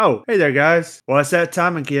Oh, hey there, guys. Well, it's that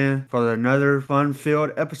time again for another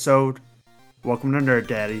fun-filled episode. Welcome to Nerd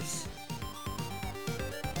Daddies.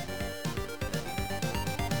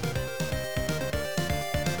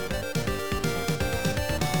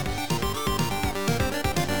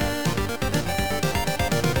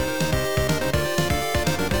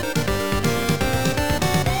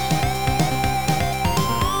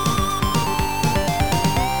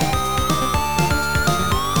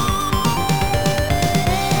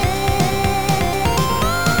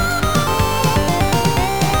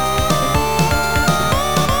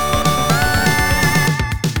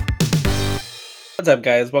 What's up,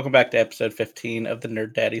 guys? Welcome back to episode 15 of the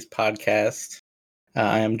Nerd Daddies podcast.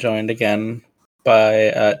 I am joined again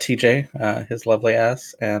by TJ, his lovely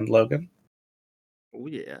ass, and Logan. Oh,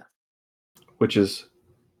 yeah. Which is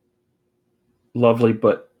lovely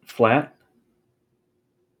but flat.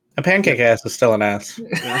 A pancake ass is still an ass.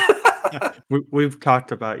 We've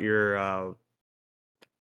talked about your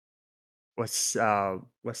what's the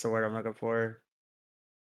word I'm looking for?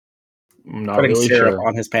 I'm not Putting really syrup sure.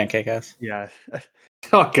 on his pancake ass. Yeah.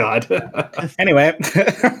 Oh, God. Anyway,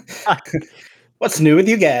 what's new with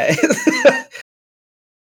you guys?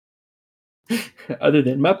 Other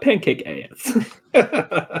than my pancake ass.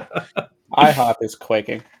 IHOP is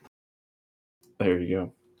quaking. There you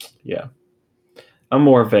go. Yeah. I'm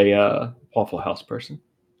more of a Waffle House person.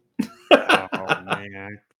 Oh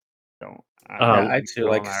man, I too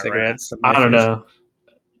like cigarettes. I don't know.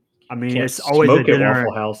 I mean, Can't it's always a smoke at dinner.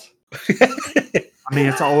 Waffle House. I mean,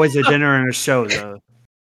 it's always a dinner and a show, though.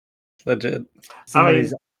 Legit.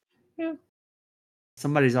 Somebody's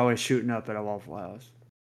always shooting up at a Waffle House.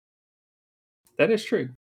 That is true.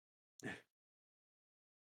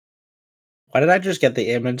 Why did I just get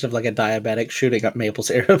the image of like a diabetic shooting up maple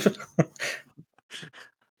syrup?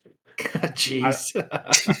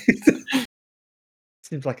 Jeez.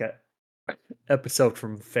 Seems like a episode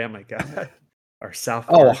from Family Guy or South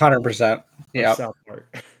Oh, Park. 100%. Yeah. South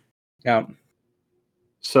Park. Yeah.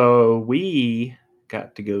 So we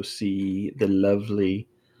got to go see the lovely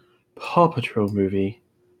Paw Patrol movie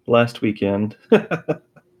last weekend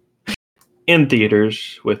in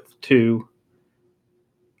theaters with two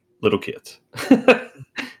little kids,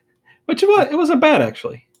 which it wasn't bad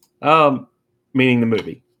actually. Meaning the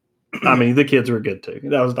movie. I mean, the kids were good too.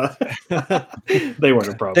 That was not. They weren't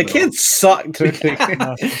a problem. The kids sucked.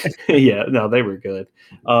 Yeah, no, they were good.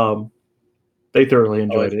 They thoroughly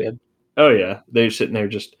enjoyed it. Good. Oh yeah, they're sitting there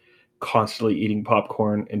just constantly eating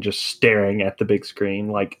popcorn and just staring at the big screen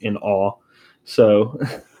like in awe. So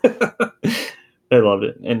they loved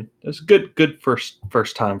it, and it was good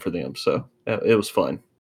first time for them. So it was fun.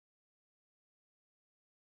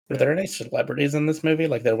 Were there any celebrities in this movie?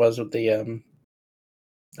 Like there was with the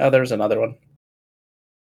Oh, there was another one.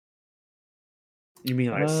 You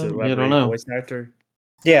mean like I celebrity don't know. voice actor?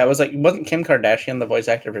 Yeah, it was like wasn't Kim Kardashian the voice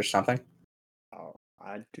actor for something? Oh,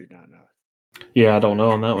 I do not know. Yeah, I don't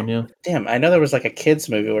know on that one. Yeah, Damn, I know there was like a kids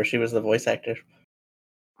movie where she was the voice actor.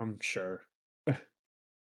 I'm sure.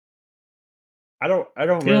 I don't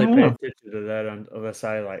really pay attention to that unless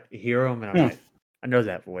I like hear them and I'm like, I know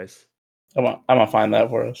that voice. I'm gonna find that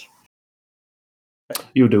for us.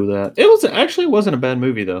 you do that. It wasn't a bad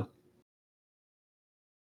movie though.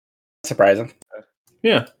 Surprising.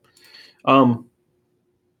 Yeah.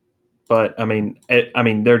 But I mean,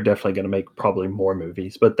 they're definitely going to make probably more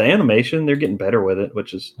movies. But the animation, they're getting better with it,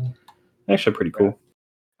 which is actually pretty cool.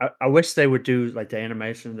 I wish they would do like the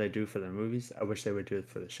animation they do for the movies. I wish they would do it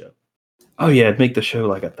for the show. Oh yeah, it'd make the show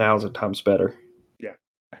like 1,000 times better. Yeah,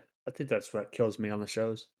 I think that's what kills me on the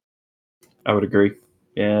shows. I would agree.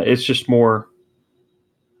 Yeah, it's just more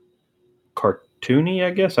cartoony, I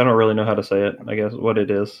guess. I don't really know how to say it. I guess what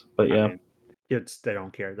it is, but yeah. I mean, kids, they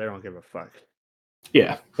don't care. They don't give a fuck.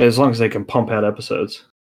 Yeah, as long as they can pump out episodes.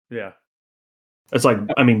 Yeah. It's like,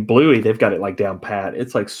 I mean, Bluey, they've got it like down pat.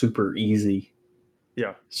 It's like super easy.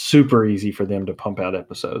 Yeah. Super easy for them to pump out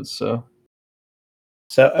episodes. So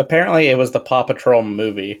apparently it was the Paw Patrol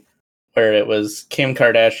movie where it was Kim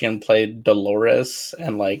Kardashian played Dolores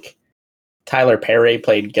and like Tyler Perry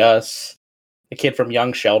played Gus. The kid from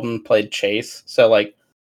Young Sheldon played Chase. So like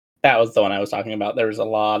that was the one I was talking about. There was a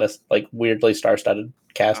lot of like weirdly star-studded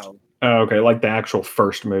cast. Oh, okay, like the actual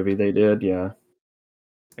first movie they did, yeah.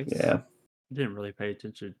 I didn't really pay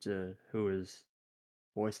attention to who is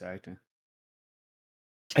voice acting.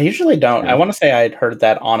 I usually don't. I want to say I'd heard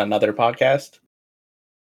that on another podcast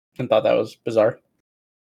and thought that was bizarre.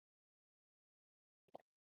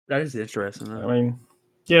 That is interesting, though. I mean,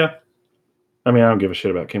 yeah. I mean, I don't give a shit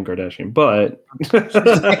about Kim Kardashian, but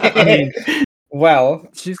I mean, well,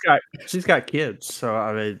 she's got kids, so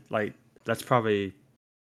I mean, like that's probably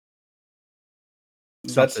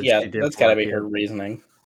something she did that's for gotta a be kid. her reasoning.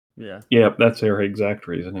 Yeah. Yeah, that's her exact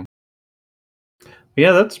reasoning.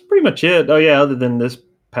 Yeah, that's pretty much it. Oh yeah, other than this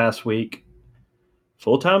past week,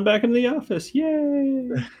 full time back in the office. Yay!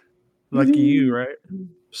 Lucky you, right?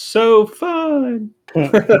 So fun.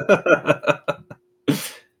 Of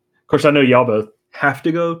course, I know y'all both have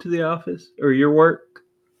to go to the office or your work,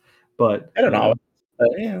 but I don't know. But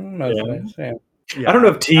yeah, most Yeah. days, yeah. Yeah. I don't know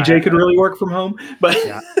if TJ could really work from home, but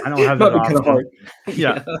Yeah, I don't have might that be kind of hard. option.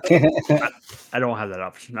 Yeah. I don't have that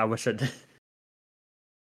option. I wish I did.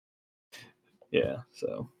 Yeah.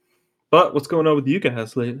 So, but what's going on with you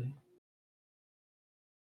guys lately?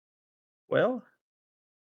 Well,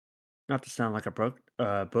 not to sound like a book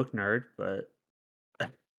nerd, but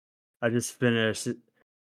I just finished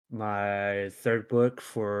my third book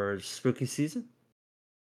for spooky season,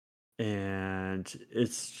 and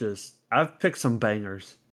it's just I've picked some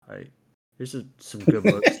bangers. Like there's some good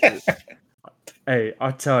books. Hey,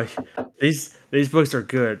 I'll tell you, these books are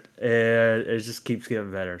good, and it just keeps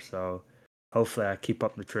getting better. So hopefully, I keep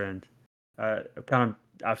up the trend.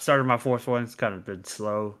 I've started my fourth one. It's kind of been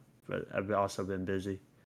slow, but I've also been busy.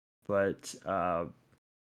 But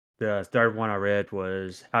the third one I read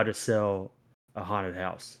was How to Sell a Haunted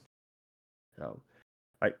House. So,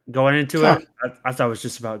 like going into Huh. it, I thought it was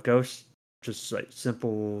just about ghosts, just like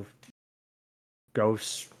simple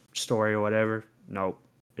ghost story or whatever. Nope,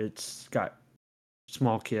 it's got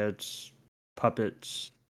small kids,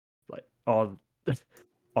 puppets, like all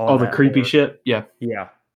All the that creepy horror. shit. Yeah. Yeah,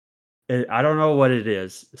 I don't know what it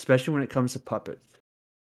is, especially when it comes to puppets.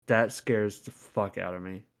 That scares the fuck out of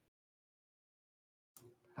me.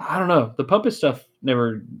 I don't know. The puppet stuff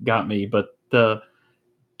never got me, but the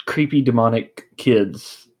creepy demonic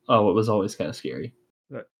kids. Oh, it was always kind of scary.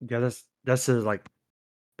 Yeah, that's a like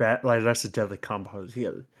bad like that's a deadly combo.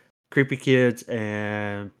 Yeah, creepy kids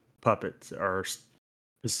and puppets or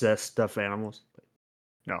possessed stuffed animals.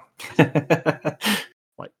 No,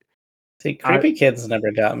 like See, I creepy kids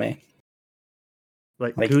never got me.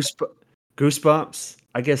 like Like, Goosebumps.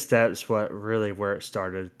 I guess that's what really where it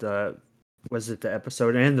started. Was it the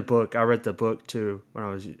episode and the book? I read the book too when I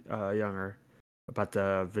was younger about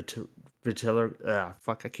the vitiller.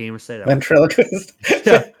 Fuck, I can't even say that word. ventriloquist.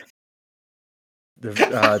 Yeah,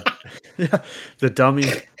 the yeah, the dummy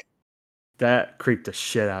that creeped the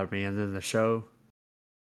shit out of me. And then the show.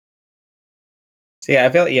 So yeah, I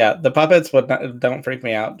feel the puppets don't freak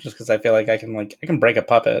me out just because I feel like I can break a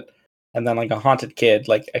puppet, and then like a haunted kid,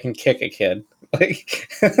 like I can kick a kid. Like,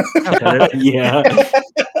 Yeah.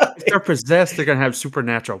 If they're possessed, they're gonna have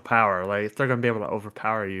supernatural power. Like they're gonna be able to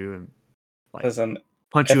overpower you and like listen,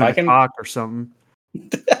 punch if you in I the can, cock or something.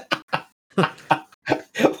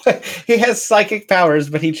 he has psychic powers,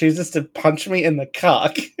 but he chooses to punch me in the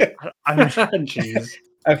cock. I mean, Jeez.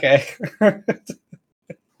 Okay.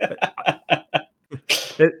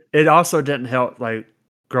 it also didn't help. Like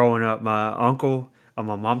growing up, my uncle on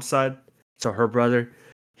my mom's side, so her brother,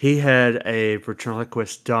 he had a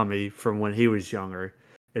ventriloquist dummy from when he was younger,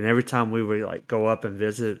 and every time we would like go up and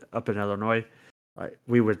visit up in Illinois, like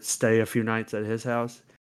we would stay a few nights at his house,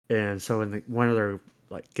 and so in one of their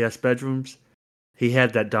like guest bedrooms, he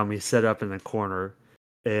had that dummy set up in the corner,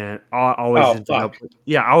 and I always Oh, ended fuck.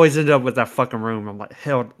 I always ended up with that fucking room. I'm like,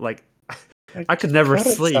 hell, like I could never Put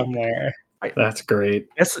it sleep. somewhere. That's great.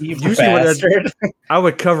 That's You usually what bastard. I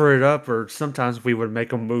would cover it up, or sometimes we would make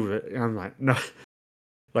them move it. And I'm like, no,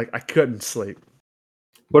 like I couldn't sleep.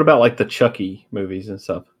 What about like the Chucky movies and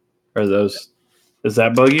stuff? Are those? Does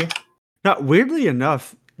that bug you? Now, weirdly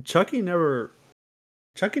enough, Chucky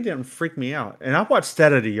didn't freak me out, and I watched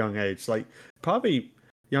that at a young age, like probably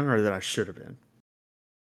younger than I should have been.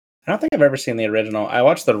 I don't think I've ever seen the original. I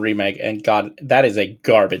watched the remake, and God, that is a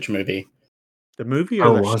garbage movie. The movie or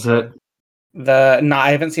Oh, the was show? it? No,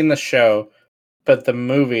 I haven't seen the show, but the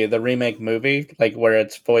movie, the remake movie, like where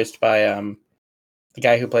it's voiced by the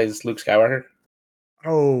guy who plays Luke Skywalker.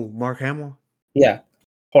 Oh, Mark Hamill. Yeah,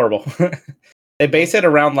 horrible. They base it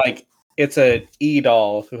around like it's a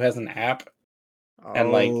doll who has an app,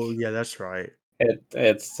 and like Oh, yeah, that's right.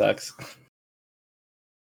 it sucks.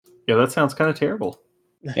 Yeah, that sounds kind of terrible.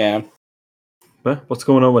 Yeah. But what's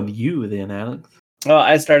going on with you then, Alex? Well,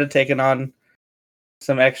 I started taking on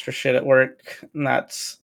some extra shit at work, and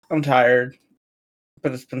I'm tired,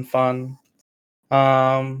 but it's been fun.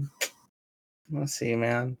 Let's see,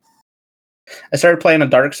 man. I started playing a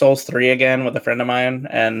Dark Souls 3 again with a friend of mine,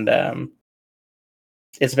 and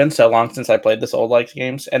it's been so long since I played the Soul like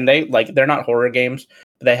games, and they're not horror games,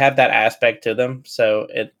 but they have that aspect to them, so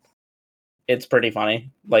it's pretty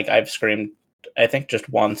funny. Like I've screamed, I think just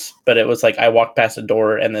once, but it was like I walked past a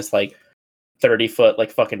door and this like 30-foot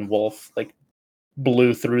like fucking wolf like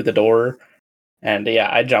blew through the door. And yeah,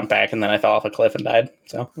 I jumped back and then I fell off a cliff and died.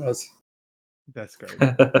 So That's great.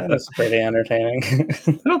 that was pretty entertaining.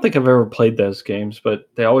 I don't think I've ever played those games, but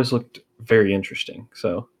they always looked very interesting.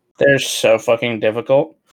 So They're so fucking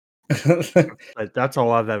difficult. Like, that's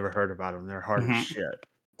all I've ever heard about them. They're hard Mhm. as shit.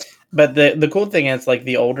 But the cool thing is, like,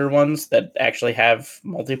 the older ones that actually have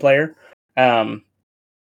multiplayer,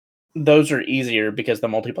 those are easier because the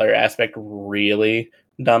multiplayer aspect really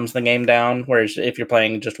dumbs the game down. Whereas if you're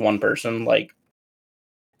playing just one person, like,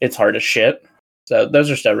 it's hard as shit. So those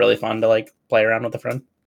are still really fun to like play around with a friend.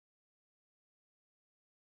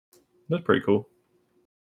 that's pretty cool.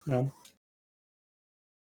 Yeah.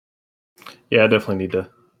 Yeah, I definitely need to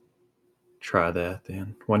try that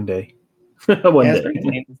then one day. One Yeah, day. it's pretty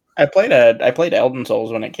neat. I played Elden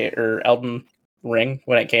Souls when it came, or Elden Ring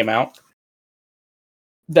when it came out.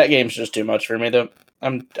 That game's just too much for me.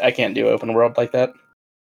 I can't do open world like that.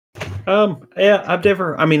 Yeah, I've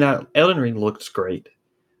never. I mean, Elden Ring looks great.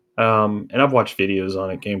 And I've watched videos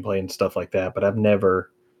on it, gameplay and stuff like that, but I've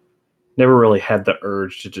never really had the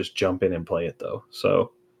urge to just jump in and play it though.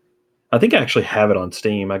 So I think I actually have it on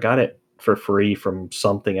Steam. I got it for free from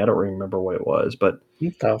something. I don't remember what it was, but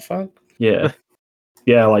What the fuck? yeah.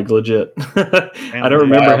 Yeah, like legit. I don't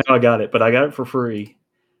remember Wild. how I got it, but I got it for free.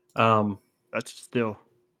 That's still.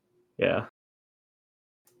 Yeah.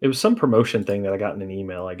 It was some promotion thing that I got in an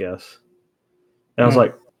email, I guess. And I was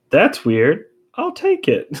like, that's weird. I'll take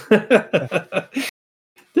it.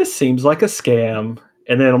 This seems like a scam.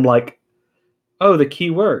 And then I'm like, oh, the key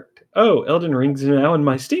worked. Oh, Elden Ring's now in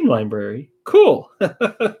my Steam library. Cool.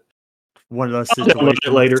 One of those I'll download situations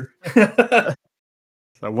it later.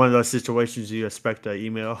 Like one of those situations you expect an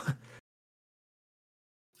email.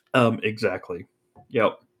 Exactly.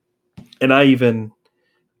 Yep. And I even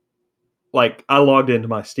I logged into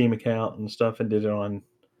my Steam account and stuff and did it on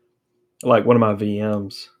like one of my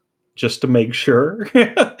VMs just to make sure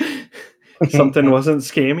something wasn't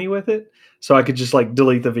scammy with it. So I could just like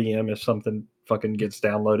delete the VM if something fucking gets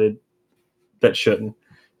downloaded that shouldn't.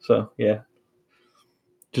 So yeah.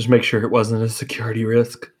 Just make sure it wasn't a security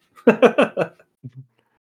risk.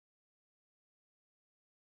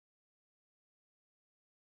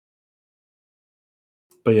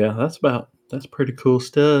 But yeah, that's pretty cool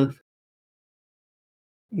stuff.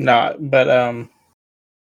 No, but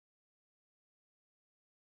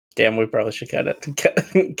damn, we probably should get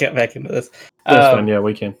back into this. That's fine. Yeah,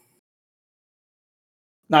 we can.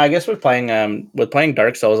 No, I guess with playing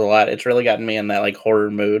Dark Souls a lot, it's really gotten me in that like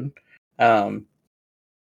horror mood.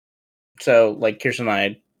 So like Kirsten and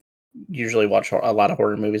I usually watch a lot of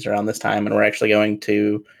horror movies around this time, and we're actually going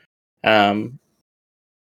to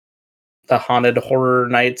the Haunted Horror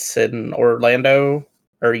Nights in Orlando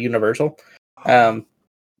or Universal.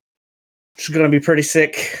 It's going to be pretty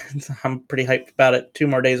sick. I'm pretty hyped about it. 2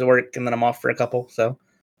 more days of work, and then I'm off for a couple. So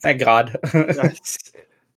thank God.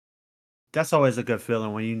 That's always a good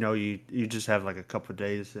feeling when you know you just have like a couple of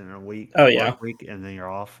days in a week. Oh, yeah. Week, and then you're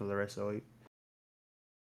off for the rest of the week.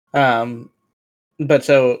 But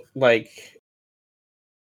so like,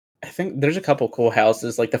 I think there's a couple cool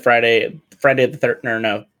houses. Like the Friday the 13th, or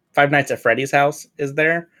no, Five Nights at Freddy's house is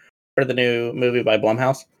there for the new movie by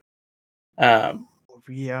Blumhouse.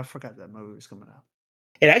 Yeah, I forgot that movie was coming out.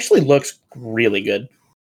 It actually looks really good.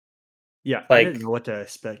 Yeah, like, I didn't know what to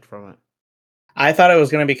expect from it. I thought it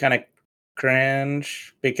was going to be kind of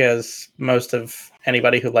cringe because most of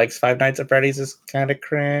anybody who likes Five Nights at Freddy's is kind of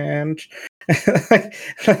cringe.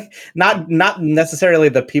 Not necessarily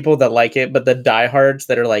the people that like it, but the diehards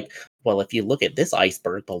that are like, well, if you look at this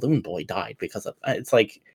iceberg, Balloon Boy died because of it's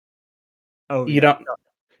like, oh, you don't,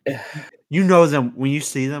 you know them when you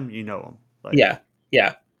see them, you know them. Like,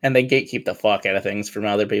 yeah, and they gatekeep the fuck out of things from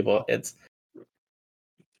other people. It's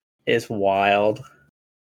wild.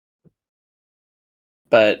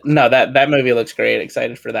 But no, that movie looks great.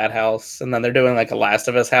 Excited for that house, and then they're doing like a Last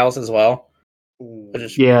of Us house as well. Which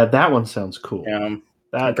is, yeah, that one sounds cool.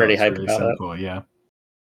 I'm pretty hyped about it. Cool, yeah.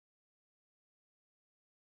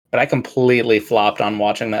 But I completely flopped on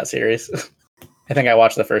watching that series. I think I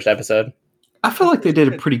watched the first episode. I feel like they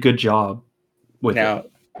did a pretty good job with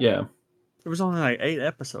it. Yeah. There was only like 8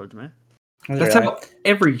 episodes, man. That's how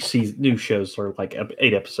every new shows are like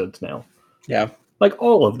 8 episodes now. Yeah. Like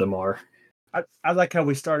all of them are. I like how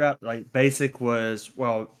we start out, like basic was,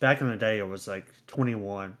 well, back in the day it was like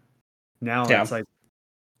 21. Now it's like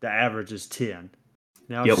the average is 10.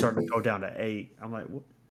 Now it's starting to go down to 8. I'm like, what?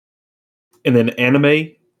 And then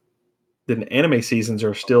anime seasons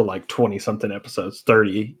are still like 20 something episodes,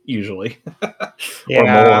 30 usually.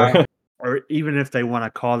 Yeah. or even if they want to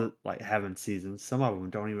call it like having seasons, some of them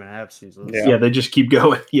don't even have seasons. Yeah. Yeah, they just keep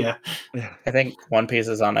going. Yeah. Yeah. I think One Piece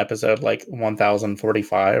is on episode like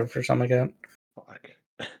 1045 or something like Fuck.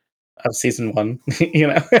 that of season 1. You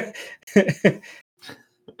know,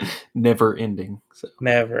 Never ending. So,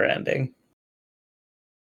 never ending.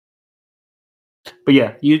 but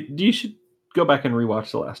yeah, you should go back and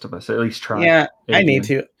rewatch The Last of Us. At least try. Yeah, it I need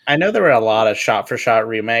again. to. I know there were a lot of shot-for-shot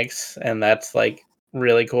remakes, and that's like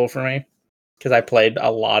really cool for me because I played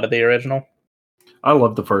a lot of the original. I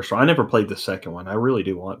love the first one. I never played the second one. I really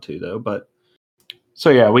do want to though. But so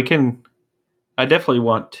yeah, we can. I definitely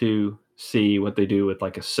want to see what they do with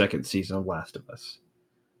like a second season of Last of Us.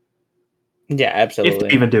 Yeah, If absolutely.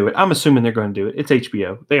 they even do it, I'm assuming they're going to do it. It's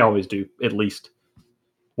HBO. They always do at least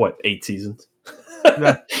 8 seasons.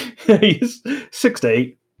 Yeah. 6 to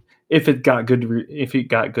 8. If it got good,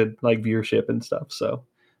 like viewership and stuff. So,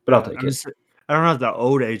 but I'll take it. I don't know the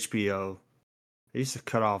old HBO. They used to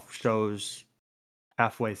cut off shows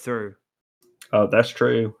halfway through. Oh, that's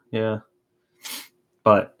true. Yeah,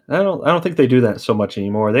 but I don't think they do that so much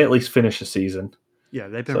anymore. They at least finish a season. Yeah,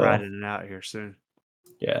 they've been So- riding it out here soon.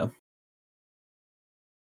 Yeah.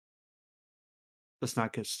 Let's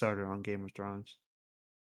not get started on Game of Thrones.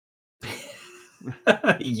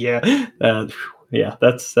 Yeah. Yeah.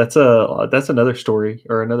 That's another story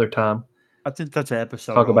or another time. I think that's an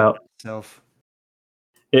episode. Talk all about- by itself.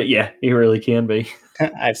 Yeah, it really can be.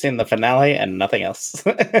 I've seen the finale and nothing else.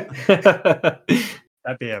 That'd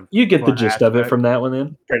be a You get the fun gist of it aspect. from that one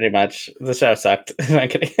then. Pretty much, the show sucked. I'm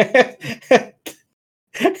kidding.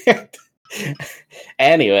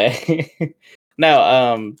 Anyway,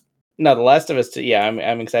 no, The Last of Us 2, yeah,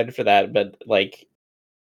 I'm excited for that, but like,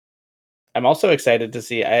 I'm also excited to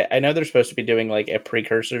see. I know they're supposed to be doing like a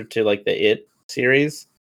precursor to like the It series,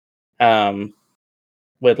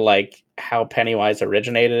 with like how Pennywise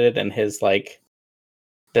originated and his like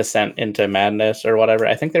descent into madness or whatever.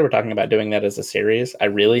 I think they were talking about doing that as a series. I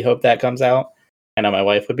really hope that comes out. I know my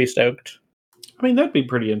wife would be stoked. I mean, that'd be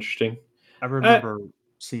pretty interesting. I remember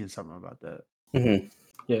seeing something about that. Mm-hmm.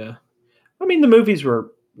 Yeah. I mean, the movies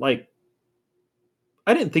were like,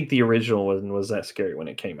 I didn't think the original one was that scary when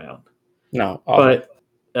it came out. No, awful.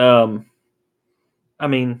 But, I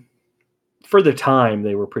mean, for the time,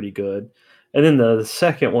 they were pretty good. And then the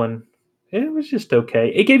second one, it was just okay.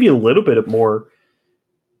 It gave you a little bit of more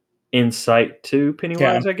insight to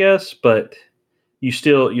Pennywise, I guess, but you're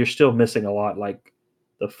still missing a lot. Like,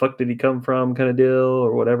 the fuck did he come from kind of deal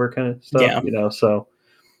or whatever kind of stuff, Yeah. you know? So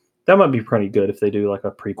that might be pretty good if they do like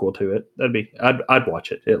a prequel to it. I'd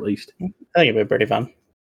watch it at least. I think it'd be pretty fun.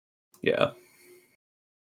 Yeah.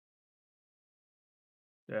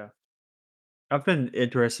 Yeah, I've been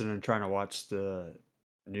interested in trying to watch the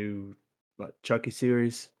new Chucky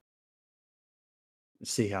series.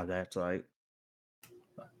 See how that's like.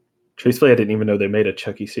 Truthfully, I didn't even know they made a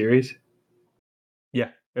Chucky series.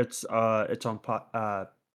 Yeah, it's on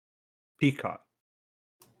Peacock.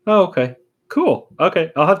 Oh, okay. Cool.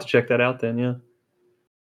 Okay. I'll have to check that out then, yeah.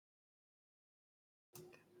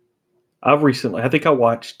 I think I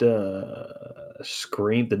watched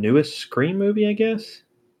Scream, the newest Scream movie, I guess.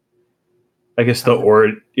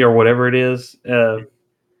 Or whatever it is. That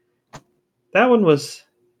one was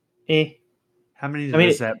How many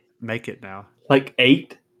does that make it now? like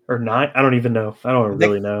 8 or 9. I don't even know. I don't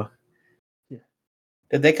really know.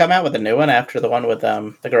 Did they come out with a new one after the one with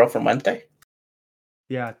the girl from Wednesday?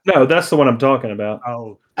 Yeah. No, that's the one I'm talking about.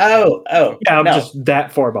 Oh. Yeah, I'm just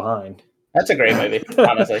that far behind. That's a great movie,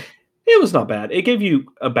 honestly. It was not bad. It gave you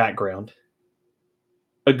a background,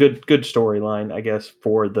 a good storyline, I guess,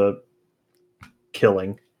 for the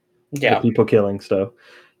killing, Yeah. the people killing stuff.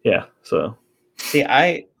 Yeah. So See,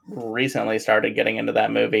 I recently started getting into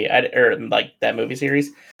that movie, or like that movie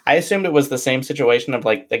series. I assumed it was the same situation of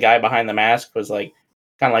like the guy behind the mask was like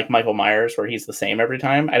kind of like Michael Myers, where he's the same every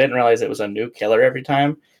time. I didn't realize it was a new killer every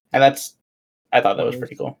time, and I thought that was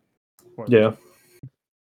pretty cool. yeah.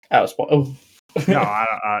 That was No,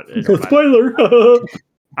 it don't matter. Spoiler.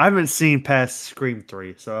 I haven't seen past Scream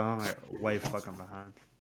 3, so I'm like way fucking behind.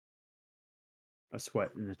 That's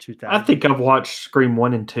what in the 2000s. I think I've watched Scream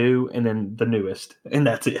 1 and 2 and then the newest, and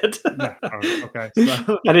that's it. Yeah, okay.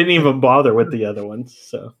 So. I didn't even bother with the other ones,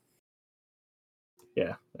 so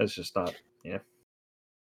yeah, that's just not. Yeah,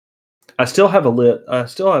 I still have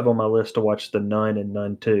on my list to watch The Nun and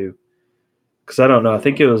Nun 2 because I don't know. I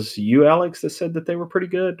think it was you, Alex, that said that they were pretty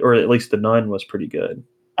good, or at least The Nun was pretty good.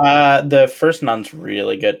 The first Nun's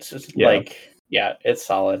really good. It's just it's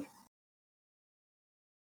solid.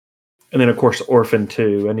 And then, of course, Orphan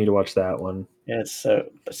 2. I need to watch that one. It's so.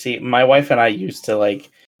 See, my wife and I used to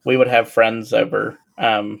we would have friends over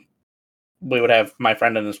we would have my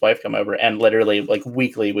friend and his wife come over, and literally like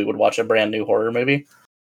weekly we would watch a brand new horror movie.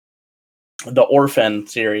 The Orphan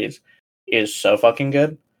series is so fucking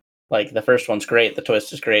good. Like the first one's great, the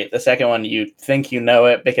twist is great. The second one, you think you know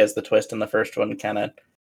it because the twist in the first one kind of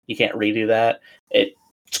you can't redo that. It's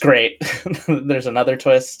great. There's another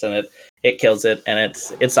twist, and it kills it, and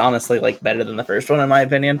it's honestly like better than the first one in my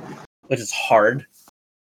opinion, which is hard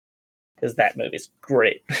because that movie's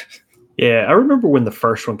great. Yeah, I remember when the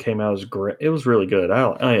first one came out. It was great. It was really good.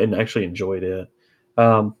 I actually enjoyed it.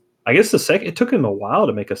 I guess it took him a while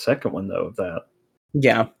to make a second one though of that.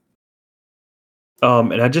 Yeah.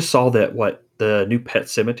 And I just saw that the new Pet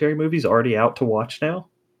Cemetery movie's already out to watch now.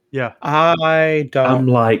 Yeah. I don't. I'm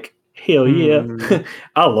like, hell yeah!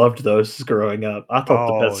 I loved those growing up. I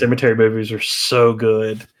thought the Pet Cemetery movies were so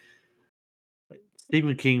good.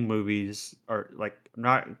 Stephen King movies are like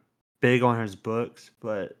not big on his books,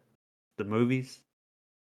 but the movies,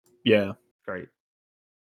 yeah, great.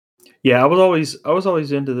 Yeah, I was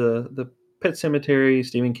always into the Pet Cemetery,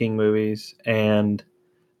 Stephen King movies, and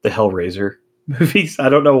the Hellraiser movies. I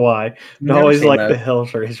don't know why, but I always like the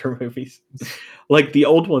Hellraiser movies. Like the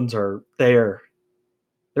old ones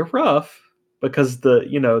they're rough because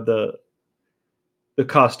the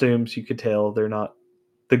costumes, you could tell they're not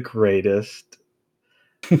the greatest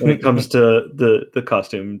when it comes to the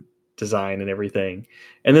costume design and everything.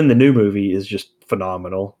 And then the new movie is just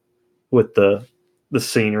phenomenal with the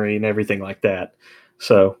scenery and everything like that.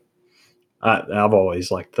 So I've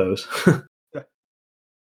always liked those.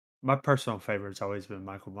 My personal favorite's always been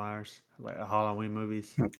Michael Myers, like Halloween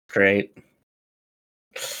movies. Great.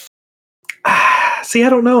 See, I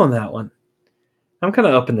don't know on that one. I'm kind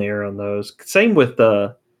of up in the air on those. Same with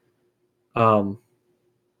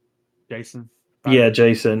Jason. Yeah,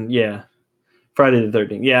 Jason. Yeah, Friday the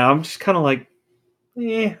 13th. Yeah, I'm just kind of like,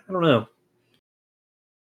 I don't know.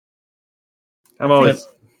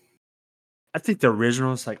 I think the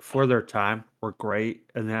originals, like for their time, were great,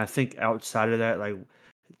 and then I think outside of that, like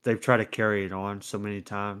they've tried to carry it on so many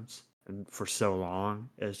times and for so long.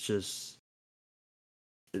 It's just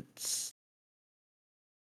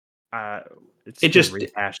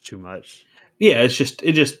rehashed too much. Yeah, it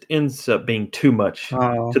just ends up being too much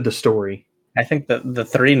to the story. I think the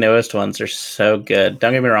three newest ones are so good.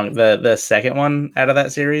 Don't get me wrong. The second one out of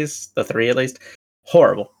that series, the three at least,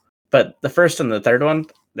 horrible. But the first and the third one,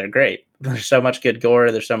 they're great. There's so much good gore.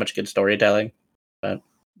 There's so much good storytelling. But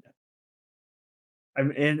I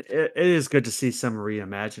mean, and it is good to see some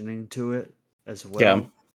reimagining to it as well. Yeah.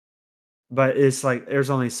 But it's like there's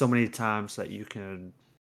only so many times that you can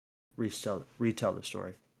retell the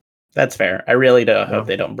story. That's fair. I really do hope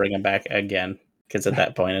they don't bring him back again, because at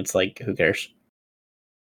that point it's like, who cares?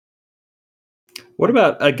 What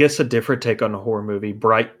about, I guess, a different take on a horror movie,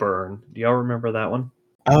 Brightburn? Do y'all remember that one?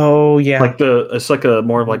 Oh yeah, it's like a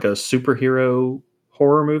more of like a superhero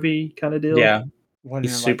horror movie kind of deal. Yeah,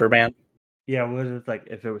 he's Superman. Yeah, what is it like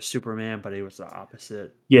if it was Superman, but he was the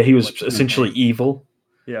opposite? Yeah, he was essentially evil.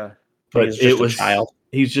 Yeah, but it was a child.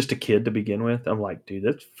 He was just a kid to begin with. I'm like, dude,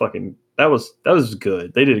 that was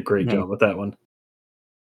good. They did a great job with that one.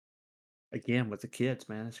 Again, with the kids,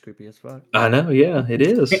 man, it's creepy as fuck. I know, yeah, it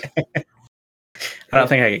is. I don't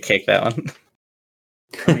think I could kick that one.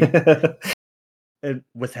 I mean, and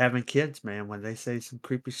with having kids, man, when they say some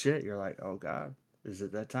creepy shit, you're like, oh god, is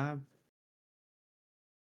it that time?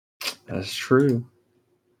 That's true.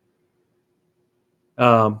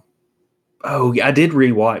 Oh, I did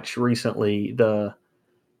rewatch recently the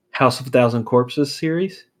House of a Thousand Corpses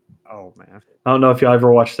series. Oh man, I don't know if y'all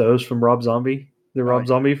ever watched those from Rob Zombie, Rob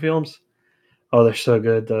Zombie films. Oh, they're so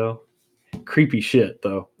good though. Creepy shit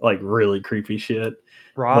though, like really creepy shit.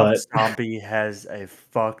 Rob Zombie has a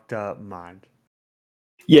fucked up mind.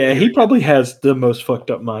 Yeah, he probably has the most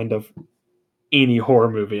fucked up mind of any horror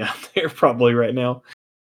movie out there probably right now.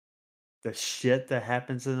 The shit that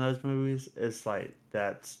happens in those movies is like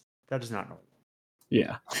that is not normal.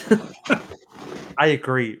 Yeah. I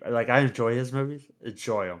agree. Like I enjoy his movies,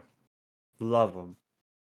 enjoy them, love them,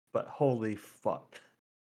 but holy fuck.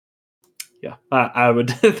 Yeah, I would.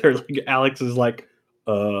 They're like, Alex is like,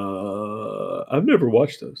 I've never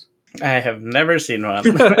watched those. I have never seen one.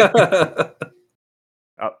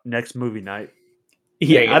 Next movie night.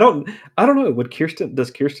 Yeah, I don't know.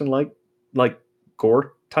 Does Kirsten like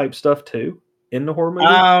gore type stuff too in the horror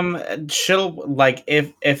movie? She'll like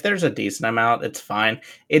if there's a decent amount, it's fine.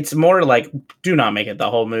 It's more like, do not make it the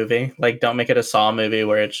whole movie. Like, don't make it a Saw movie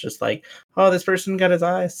where it's just like, oh, this person got his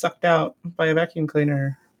eye sucked out by a vacuum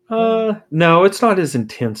cleaner. No, it's not as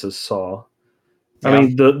intense as Saw. Yeah. I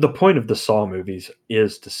mean, the point of the Saw movies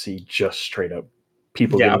is to see just straight up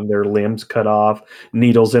people Yeah. getting their limbs cut off,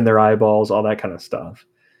 needles in their eyeballs, all that kind of stuff.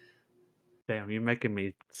 Damn, you're making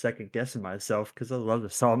me second guessing myself because I love the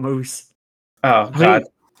Saw movies. Oh I God, mean,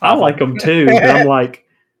 I awful. like them too, but I'm like,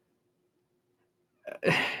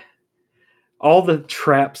 all the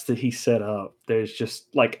traps that he set up, there's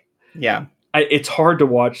just like, Yeah. it's hard to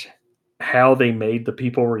watch how they made the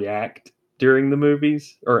people react during the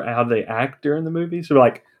movies or how they act during the movies. They're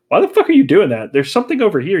like, why the fuck are you doing that? There's something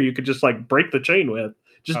over here you could just like break the chain with.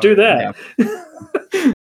 Just do that.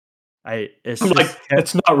 It's I'm just, like,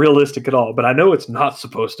 it's not realistic at all, but I know it's not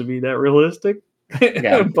supposed to be that realistic.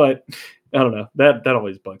 Yeah. But I don't know. That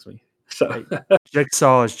always bugs me. So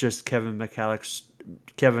Jigsaw is just Kevin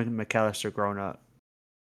McAllister grown up.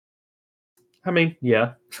 I mean,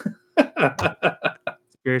 yeah.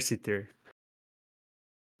 Conspiracy theory.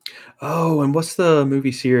 Oh, and what's the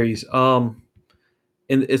movie series? And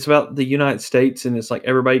it's about the United States, and it's like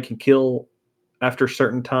everybody can kill after a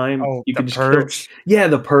certain time. Oh, You The can just Purge. kill. Yeah,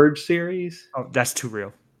 the Purge series. Oh, that's too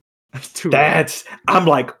real. That's too real. I'm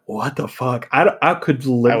like, what the fuck? I could I would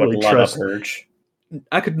literally love trust. a Purge.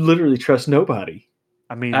 I could literally trust nobody.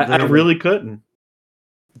 I mean, I really couldn't.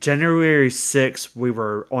 January 6th, we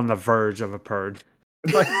were on the verge of a purge.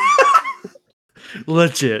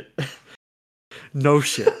 Legit. No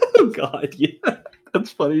shit. Oh God, yeah,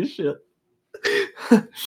 that's funny as shit.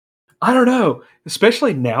 I don't know,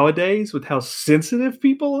 especially nowadays with how sensitive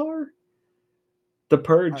people are. The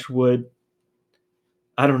Purge would.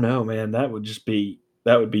 I don't know, man. That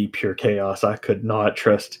would be pure chaos. I could not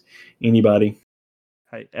trust anybody.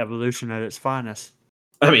 Hey, evolution at its finest.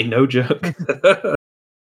 I mean, no joke.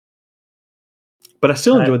 But I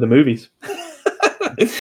still enjoyed the movies.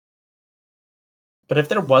 But if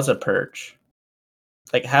there was a Purge,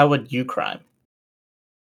 like, how would you crime?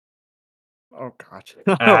 Oh gosh.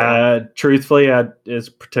 Truthfully, is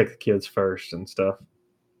protect the kids first and stuff.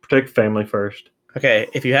 Protect family first. Okay,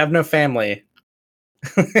 if you have no family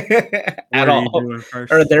at What are you all, doing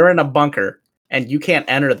first? or they're in a bunker and you can't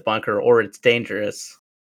enter the bunker, or it's dangerous,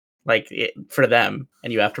 for them,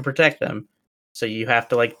 and you have to protect them. So you have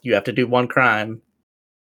to do one crime.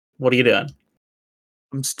 What are you doing?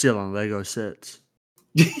 I'm still on Lego sets.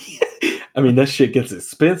 I mean, that shit gets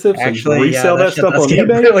expensive. So Actually, you resell that shit stuff does on get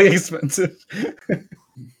eBay. really expensive.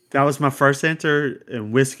 That was my first answer,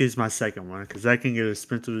 and whiskey's my second one because that can get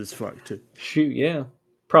expensive as fuck too. Shoot, yeah.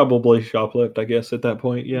 Probably shoplift, I guess, at that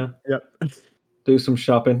point. Yeah. Yep. Do some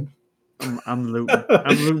shopping. I'm looting.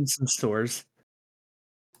 I'm looting some stores.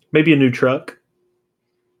 Maybe a new truck.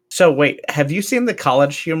 So wait, have you seen the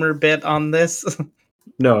College Humor bit on this?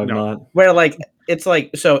 No, I'm No. not. Where it's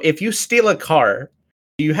like, so if you steal a car,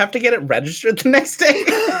 do you have to get it registered the next day?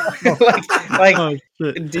 Oh,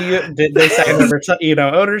 shit. Did they sign over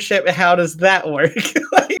to, ownership? How does that work?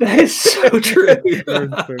 That is so true.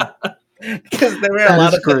 Because there were a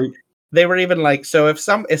lot of great. they were even like, so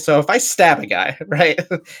if I stab a guy, right,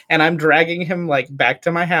 and I'm dragging him back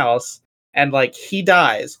to my house, and he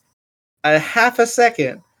dies a half a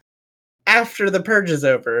second after the purge is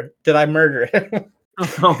over, did I murder him?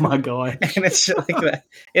 Oh my god. And it's shit like that.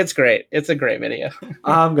 It's great. It's a great video.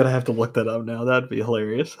 I'm gonna have to look that up now. That'd be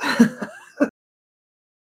hilarious.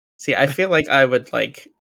 See, I feel like I would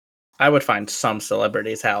find some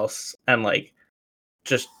celebrity's house and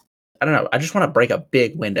just, I don't know, I just want to break a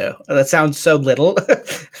big window. That sounds so little.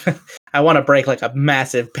 I want to break a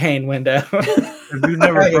massive pane window. Have you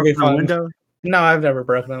never broken a window? No, I've never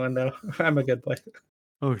broken a window. I'm a good boy.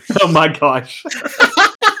 Oh, shit. Oh my gosh.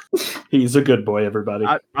 He's a good boy, everybody.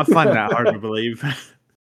 I find that hard to believe.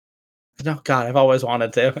 No, God, I've always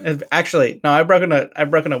wanted to. Actually, no, I've broken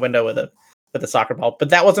a window with a soccer ball, but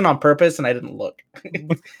that wasn't on purpose, and I didn't look.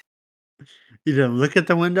 You didn't look at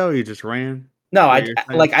the window. You just ran. No,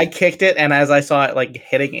 I kicked it, and as I saw it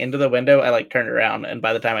hitting into the window, I turned around, and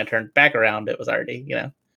by the time I turned back around, it was already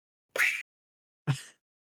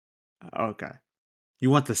Okay. You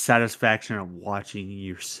want the satisfaction of watching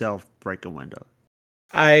yourself break a window.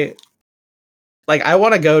 I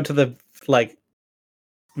want to go to the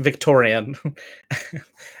Victorian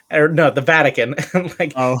or no, the Vatican and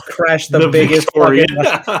crash the biggest Victorian.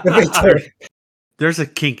 the Victorian. There's a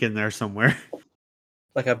kink in there somewhere.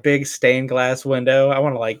 A big stained glass window. I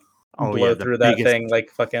want to blow through that thing like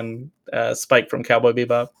fucking Spike from Cowboy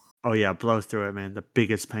Bebop. Oh yeah, blow through it, man. The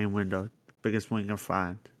biggest pane window, biggest one you can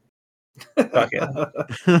find. Fuck yeah.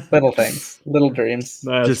 Little things, little dreams.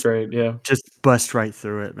 That's great. Yeah, just bust right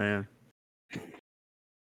through it, man. I'm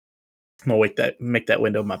gonna make that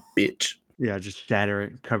window my bitch. Yeah, just shatter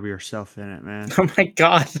it and cover yourself in it, man. Oh my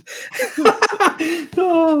god.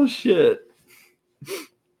 Oh shit.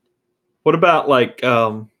 What about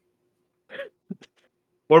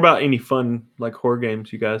What about any fun like horror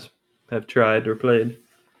games you guys have tried or played?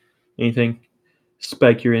 Anything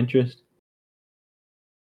spike your interest?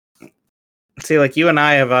 See, like you and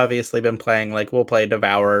I have obviously been playing, like we'll play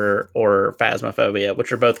Devour or Phasmophobia,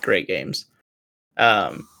 which are both great games.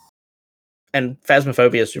 And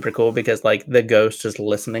Phasmophobia is super cool because like the ghost is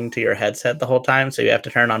listening to your headset the whole time, so you have to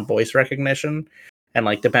turn on voice recognition, and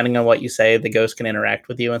like depending on what you say, the ghost can interact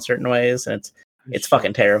with you in certain ways, and it's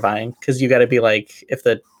fucking terrifying because you got to be like if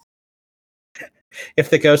the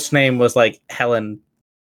ghost's name was like Helen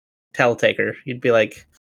Telltaker, you'd be like,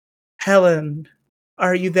 Helen,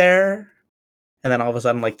 are you there? And then all of a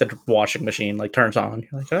sudden, like the washing machine like turns on.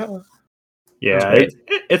 You're like, oh, Yeah,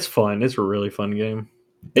 it's fun. It's a really fun game.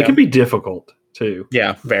 It Yeah. can be difficult too.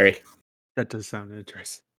 Yeah, very. That does sound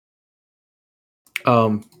interesting.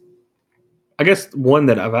 I guess one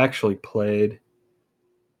that I've actually played.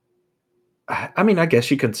 I mean, I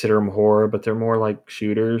guess you consider them horror, but they're more like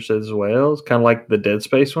shooters as well. It's kind of like the Dead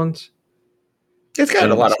Space ones. It's got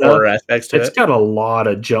a And lot of stuff. horror aspects to It's it. got a lot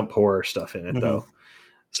of jump horror stuff in it, though.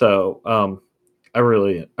 So, I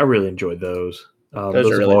really enjoyed those. Those Those are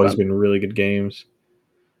have really always fun. been really good games.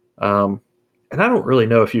 And I don't really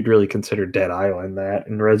know if you'd really consider Dead Island that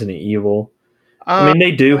and Resident Evil. I mean,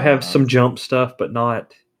 they do have some jump stuff, but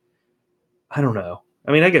not. I don't know.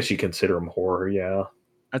 I mean, I guess you consider them horror, yeah.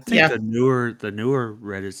 I think Yeah. the newer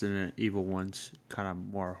Resident Evil ones kind of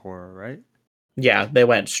more horror, right? Yeah, they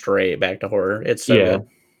went straight back to horror. It's so good.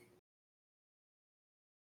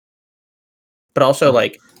 But also,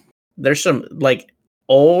 like, there's some like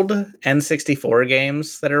old N64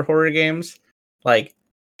 games that are horror games, like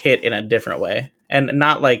hit in a different way, and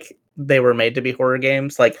not like they were made to be horror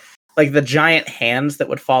games. Like the giant hands that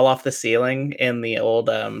would fall off the ceiling in the old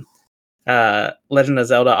Legend of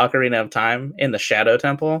Zelda: Ocarina of Time in the Shadow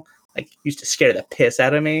Temple, like used to scare the piss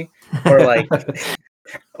out of me. Or like,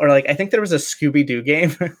 I think there was a Scooby Doo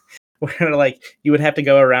game where like you would have to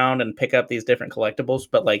go around and pick up these different collectibles,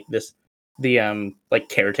 but like the like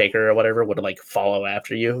caretaker or whatever would like follow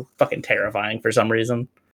after you. Fucking terrifying for some reason.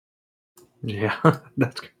 Yeah,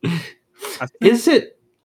 that's. Is it?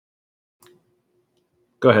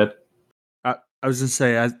 Go ahead. I was gonna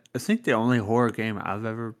say I think the only horror game I've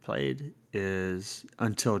ever played is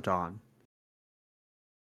Until Dawn.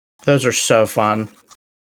 Those are so fun.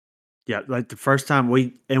 Yeah, like the first time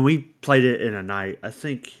we played it in a night. I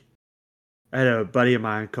think I had a buddy of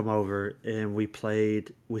mine come over and we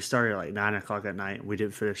played. We started at like 9:00 at night and we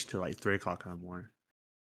didn't finish till like 3:00 in the morning.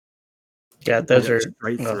 Yeah, those are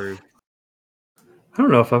straight through. I don't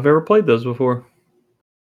know if I've ever played those before.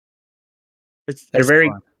 They're very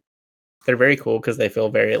fun. They're very cool because they feel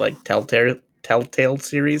very like Telltale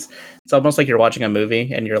series. It's almost like you're watching a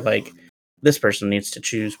movie and you're like, this person needs to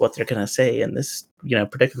choose what they're gonna say in this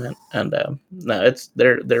predicament. And no,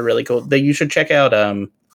 they're really cool. You should check out.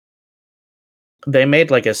 They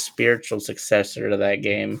made like a spiritual successor to that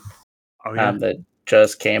game. Oh yeah, that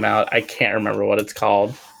just came out. I can't remember what it's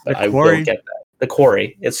called, but I will get that. The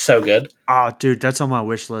Quarry. It's so good. Oh, dude, that's on my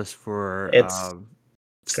wish list for. It's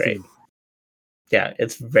great. Yeah,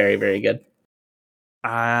 it's very, very good.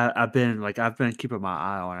 I've been keeping my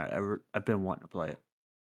eye on it. I've been wanting to play it.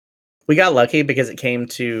 We got lucky because it came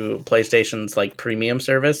to PlayStation's like premium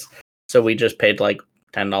service, so we just paid like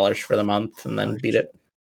 $10 for the month and then beat it.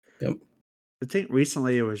 Yep. I think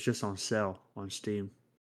recently it was just on sale on Steam.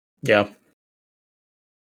 Yeah.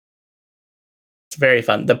 It's very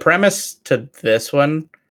fun. The premise to this one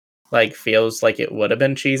like feels like it would have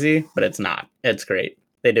been cheesy, but it's not. It's great.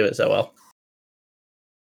 They do it so well.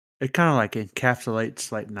 It kind of like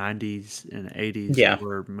encapsulates like 90s and 80s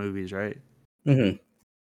horror movies, right? Mm-hmm.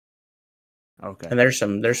 Okay. And there's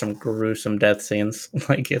some gruesome death scenes.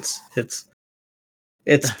 Like it's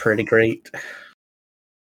pretty great.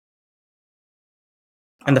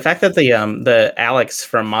 And the fact that the Alex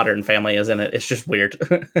from Modern Family is in it, it's just weird.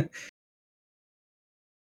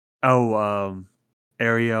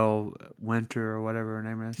 Ariel Winter or whatever her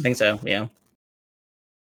name is. I think so, yeah.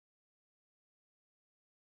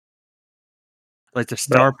 Like the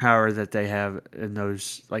star power that they have in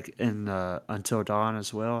those, like in Until Dawn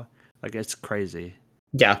as well. Like it's crazy.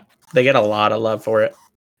 Yeah, they get a lot of love for it.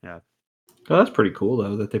 Yeah. Oh, that's pretty cool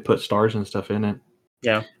though that they put stars and stuff in it.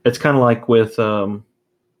 Yeah, it's kind of like with the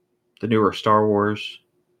newer Star Wars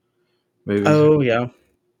movies. Oh yeah,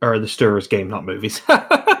 or the Star Wars game, not movies.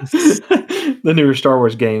 The newer Star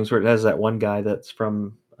Wars games where it has that one guy that's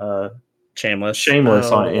from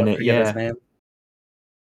Shameless on it in it. Yeah. His name.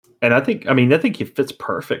 And I think he fits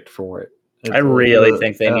perfect for it. I really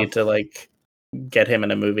think they need to like get him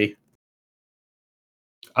in a movie.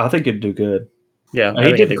 I think it'd do good. Yeah,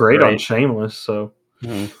 he did great on Shameless. So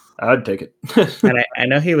Mhm. I'd take it. And I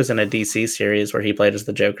know he was in a DC series where he played as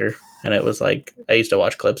the Joker, and it was like I used to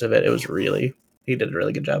watch clips of it. It was he did a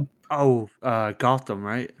really good job. Oh, Gotham,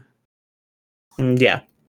 right? Yeah,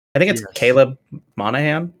 I think it's Yes. Caleb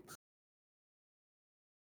Monahan.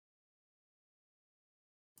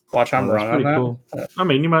 Watch, I'm Oh, that's wrong on pretty that. cool. I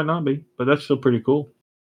mean, you might not be, but that's still pretty cool.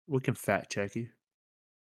 We can fact check you.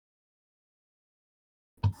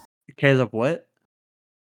 Caleb, what?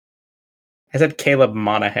 I said Caleb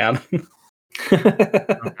Monahan.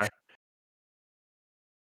 Okay.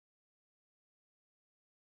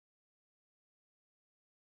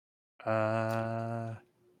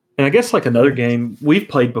 And I guess like another game we've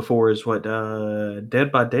played before is what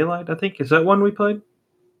Dead by Daylight. I think is that one we played.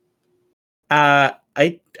 I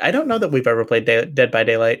don't know that we've ever played Dead by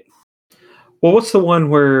Daylight. Well, what's the one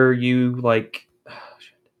where you like?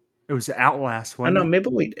 It was Outlast, I don't wasn't know.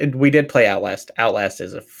 it? Maybe we did play Outlast. Outlast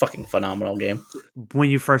is a fucking phenomenal game. When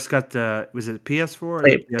you first got was it PS4 or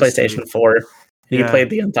the PS3? PlayStation 4. And you Yeah. played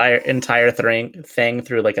the entire thing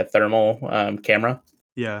through like a thermal camera.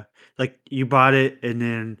 Yeah. Like you bought it and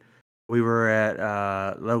then we were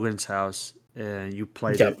at Logan's house and you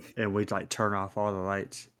played Yep. it and we'd like turn off all the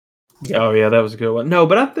lights. Yep. Oh yeah, that was a good one. No,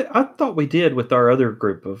 but I thought we did with our other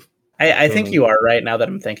group of. I think you are right now that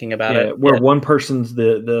I'm thinking about it. Where one person's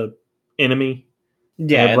the enemy.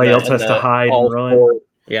 Yeah, and everybody else has to hide and run.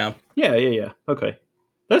 Yeah. Yeah. Okay,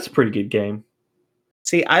 that's a pretty good game.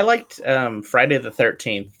 See, I liked Friday the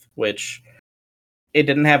 13th, which it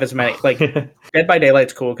didn't have as many. Like Dead by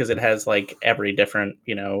Daylight's cool because it has like every different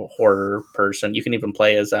horror person. You can even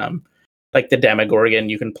play as like the Demogorgon.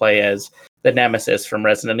 You can play as the Nemesis from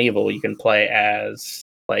Resident Evil. You can play as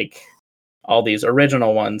like all these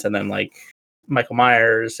original ones, and then like Michael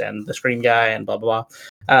Myers and the Scream guy and blah blah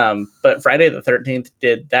blah. But Friday the 13th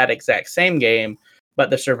did that exact same game, but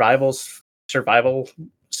the survivors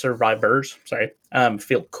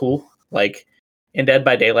feel cool. Like in Dead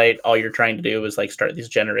by Daylight, all you're trying to do is like start these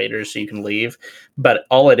generators so you can leave, but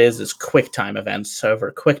all it is quick time events over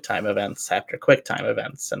quick time events after quick time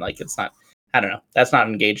events, and like it's not. I don't know. That's not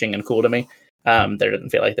engaging and cool to me. There doesn't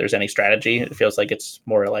feel like there's any strategy. It feels like it's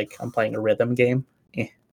more like I'm playing a rhythm game.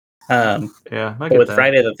 Yeah, I but get with that.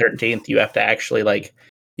 Friday the 13th, you have to actually like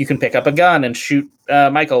you can pick up a gun and shoot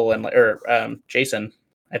Michael or Jason,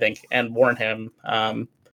 I think, and warn him.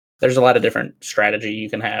 There's a lot of different strategy you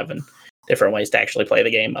can have and different ways to actually play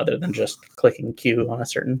the game other than just clicking Q on a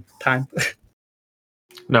certain time.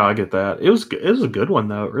 No, I get that. It was a good one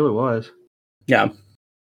though. It really was. Yeah.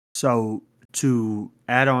 So to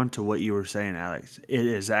add on to what you were saying, Alex, it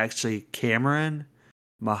is actually Cameron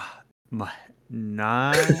I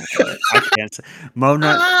can't say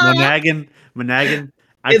Monaghan.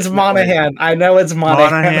 It's Monahan. I know it's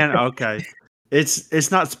Monahan. Okay.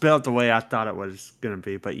 It's not spelled the way I thought it was gonna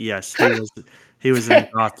be, but yes, he was in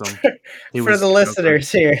Gotham. For the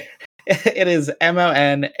listeners here, it is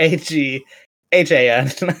Monaghan.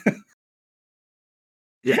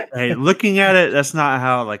 Yeah, hey, looking at it, that's not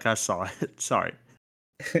how like I saw it. Sorry.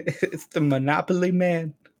 It's the Monopoly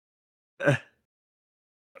Man.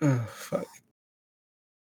 Oh fuck.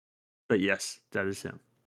 But yes, that is him.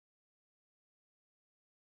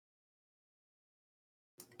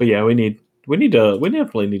 But yeah, we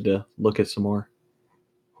definitely need to look at some more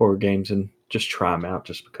horror games and just try them out.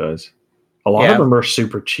 Just because a lot of them are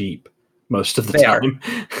super cheap most of the time.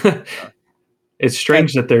 It's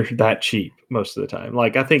strange that they're that cheap most of the time.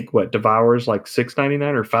 Like I think Devour's like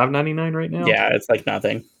 $6.99 or $5.99 right now. Yeah, it's like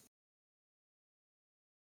nothing.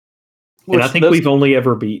 And I think we've only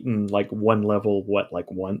ever beaten like one level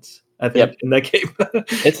once. I think in that game.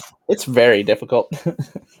 It's very difficult.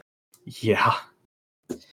 Yeah.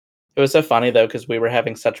 It was so funny though because we were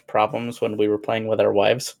having such problems when we were playing with our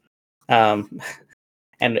wives, and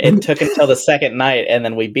it took until the second night, and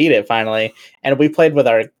then we beat it finally. And we played with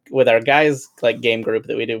our guys like game group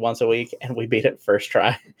that we do once a week, and we beat it first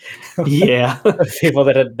try. Yeah, people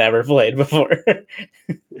that had never played before.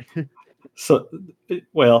 So,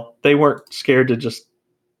 well, they weren't scared to just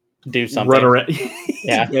do something, run around.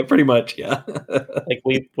 Yeah, pretty much. Yeah, like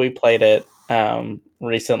we played it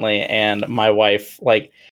recently, and my wife's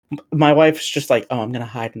just like, oh, I'm gonna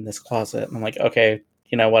hide in this closet, and I'm like, okay,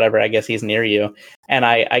 whatever, I guess he's near you. And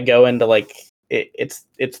I go into like it's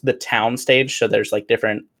the town stage, so there's like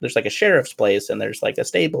a sheriff's place, and there's like a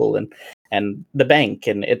stable and the bank,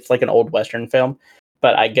 and it's like an old Western film.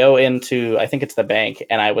 But I go into, I think it's the bank,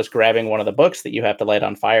 and I was grabbing one of the books that you have to light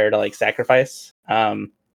on fire to like sacrifice. And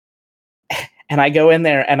I go in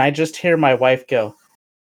there, and I just hear my wife go,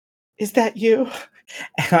 "Is that you?"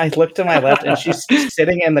 And I look to my left, and she's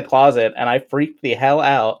sitting in the closet, and I freaked the hell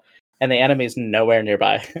out. and the enemy's nowhere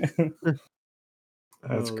nearby.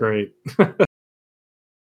 That's great.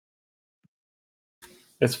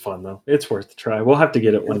 It's fun though. It's worth the try. We'll have to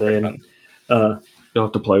get it one day, and you'll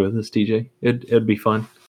have to play with this, TJ. It'd be fun.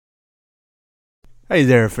 Hey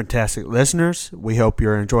there, fantastic listeners. We hope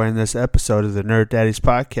you're enjoying this episode of the Nerd Daddies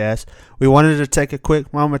podcast. We wanted to take a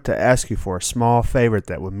quick moment to ask you for a small favor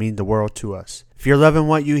that would mean the world to us. If you're loving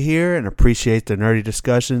what you hear and appreciate the nerdy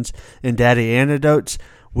discussions and daddy anecdotes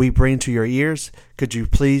we bring to your ears, could you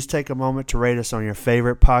please take a moment to rate us on your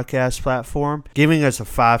favorite podcast platform? Giving us a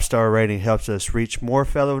 5-star rating helps us reach more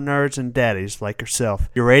fellow nerds and daddies like yourself.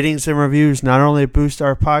 Your ratings and reviews not only boost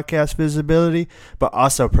our podcast visibility, but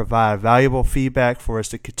also provide valuable feedback for us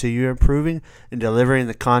to continue improving and delivering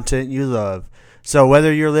the content you love. So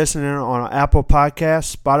whether you're listening on Apple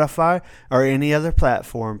Podcasts, Spotify, or any other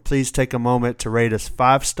platform, please take a moment to rate us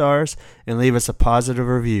 5 stars and leave us a positive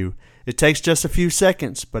review. It takes just a few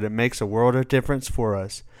seconds, but it makes a world of difference for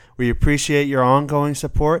us. We appreciate your ongoing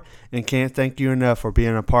support and can't thank you enough for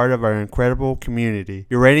being a part of our incredible community.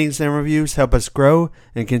 Your ratings and reviews help us grow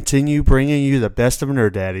and continue bringing you the best of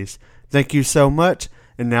Nerd Daddies. Thank you so much,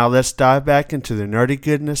 and now let's dive back into the nerdy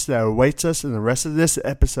goodness that awaits us in the rest of this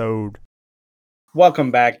episode. Welcome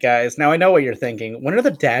back, guys. Now, I know what you're thinking. When are the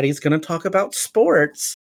daddies going to talk about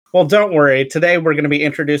sports? Well, don't worry. Today, we're going to be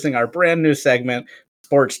introducing our brand new segment,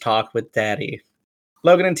 Sports Talk with Daddy.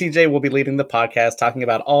 Logan and TJ will be leading the podcast, talking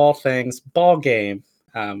about all things ball game.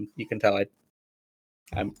 You can tell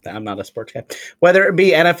I'm not a sports guy. Whether it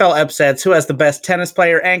be NFL upsets, who has the best tennis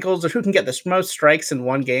player ankles, or who can get the most strikes in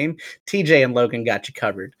one game, TJ and Logan got you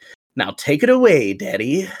covered. Now take it away,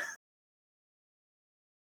 Daddy.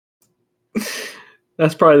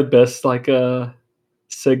 That's probably the best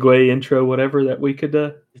segue intro, whatever that we could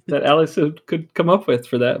that Alex could come up with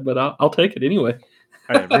for that. But I'll take it anyway.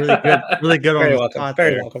 Right, really good on Very the welcome. spot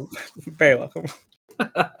Very there. welcome. Very welcome.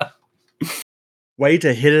 Way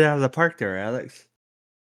to hit it out of the park there, Alex.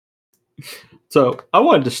 So I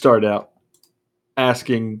wanted to start out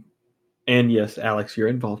asking, and yes, Alex, you're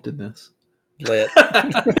involved in this. Lit.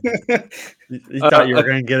 You thought you were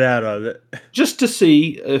going to get out of it. Just to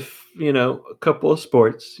see if, a couple of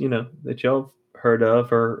sports, that y'all have heard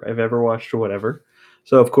of or have ever watched or whatever.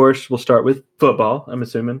 So, of course, we'll start with football. I'm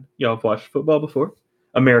assuming y'all have watched football before.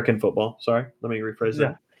 American football. Sorry. Let me rephrase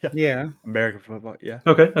that. Yeah. American football, yeah.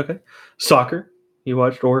 Okay. Soccer. You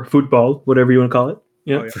watched, or football, whatever you want to call it.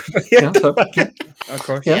 Yeah. Oh, Yeah. So, Of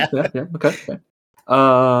course. yeah. Okay.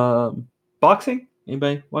 Boxing.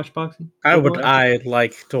 Anybody watch boxing? I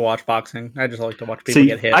like to watch boxing. I just like to watch people See,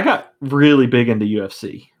 get hit. I got really big into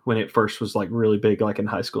UFC when it first was really big, like in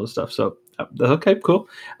high school and stuff. So, okay, cool.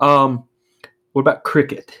 What about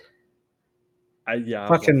cricket?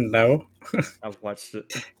 No. I've watched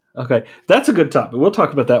it. Okay, that's a good topic. We'll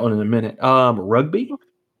talk about that one in a minute. Rugby?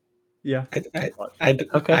 Yeah. I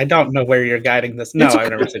don't know where you're guiding this. No,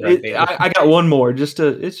 I've never seen rugby. I got one more. It's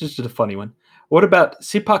just a funny one. What about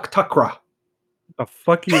Sepak Takraw? The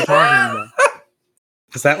fuck are you talking about?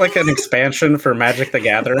 Is that like an expansion for Magic the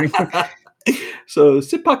Gathering? So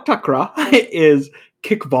Sepak Takraw is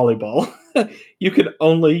kick volleyball. You can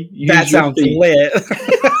only use that sounds your feet. lit.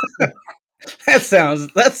 That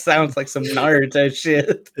sounds like some Naruto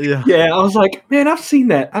shit. Yeah, I was like, man, I've seen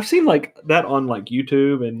that. I've seen that on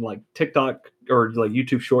YouTube and TikTok, or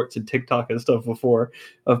YouTube Shorts and TikTok and stuff before,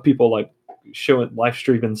 of people showing live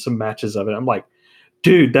streaming some matches of it. I'm like,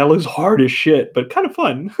 dude, that looks hard as shit, but kind of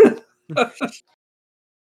fun.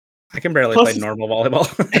 I can barely play normal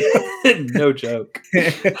volleyball. No joke.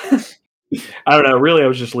 I don't know. Really, I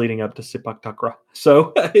was just leading up to Sepak Takraw,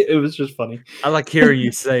 so it was just funny. I like hearing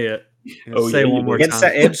you say it. Say it one more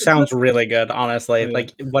time. It sounds really good, honestly. Yeah.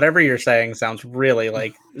 Whatever you're saying sounds really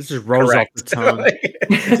this just rolls correct. Off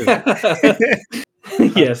the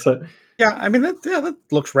tongue. Yes. Yeah, I mean that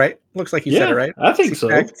looks right. Looks like you said it right. I think so.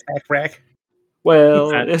 Sack rack. Well,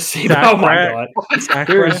 oh my god.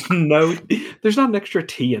 There's not an extra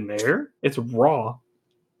T in there. It's raw.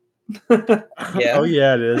 Yeah. Oh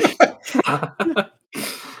yeah, it is.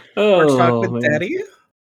 Let's talk with Daddy.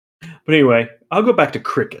 But anyway, I'll go back to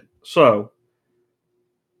cricket. So,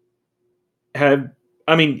 have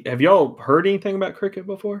y'all heard anything about cricket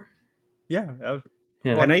before? Yeah.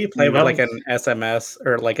 Yeah. Well, I know you play with an SMS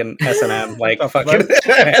or an SNM, fucking.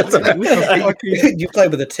 You play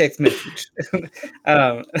with a text message.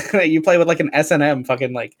 You play with an SNM,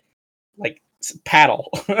 fucking paddle.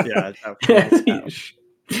 Yeah.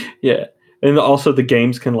 Yeah, and also the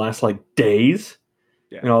games can last days.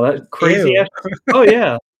 Yeah. That crazy ass. Oh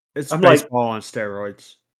yeah, it's baseball on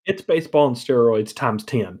steroids. It's baseball on steroids times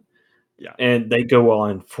 10. Yeah, and they go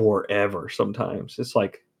on forever. Sometimes it's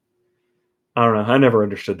I don't know. I never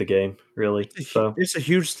understood the game really. So It's a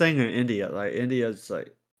huge thing in India. Like India's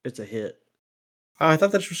like it's a hit. Oh, I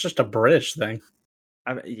thought this was just a British thing.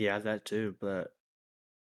 I mean, yeah, that too. But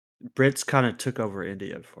Brits kind of took over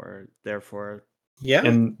India for it. Therefore, Yeah.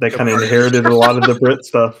 and they kind of Converted. inherited a lot of the Brit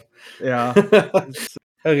stuff. yeah.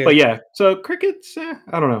 Okay. But yeah, so cricket's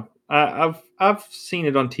I don't know. I've seen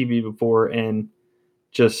it on TV before and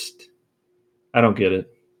just I don't get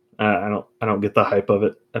it. I don't get the hype of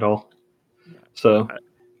it at all. So,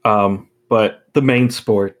 but the main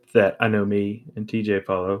sport that I know me and TJ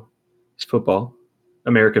follow is football,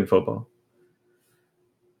 American football.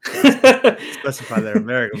 Specify their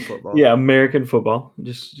American football. Yeah, American football.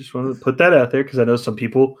 Just wanted to put that out there because I know some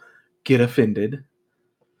people get offended.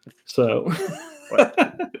 So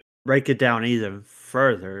Break it down even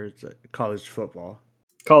further. It's college football.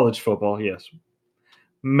 college football, yes,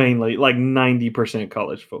 mainly like 90%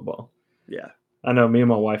 college football. Yeah. I know me and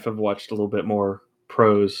my wife have watched a little bit more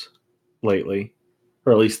pros lately,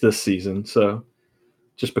 or at least this season. So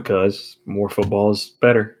just because more football is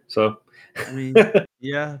better. So I mean,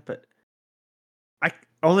 yeah, but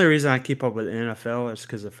only reason I keep up with the NFL is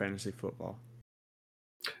because of fantasy football.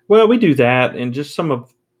 well, we do that, and just some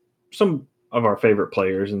of our favorite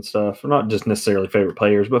players and stuff. Not just necessarily favorite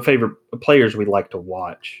players, but favorite players we like to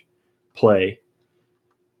watch play.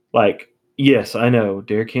 Like, yes, I know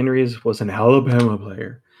Derrick Henry was an Alabama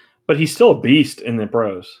player, but he's still a beast in the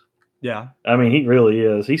pros. Yeah. I mean, he really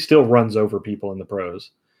is. He still runs over people in the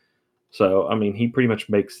pros. So, I mean, he pretty much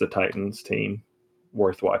makes the Titans team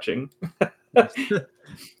worth watching. Of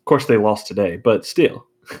course, they lost today, but still.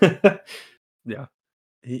 Yeah.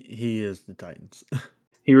 He is the Titans.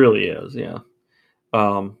 He really is, yeah.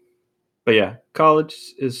 But yeah, college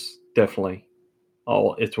is definitely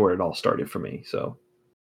it's where it all started for me. So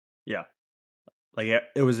Yeah. Like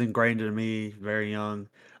it was ingrained in me very young.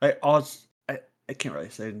 I can't really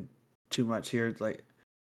say too much here. It's like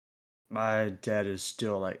my dad is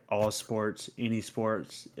still like all sports, any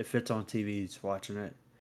sports. If it's on TV, he's watching it.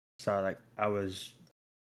 So like I was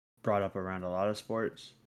brought up around a lot of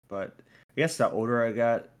sports, but I guess the older I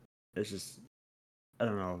got, it's just I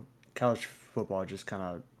don't know. College football just kind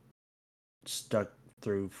of stuck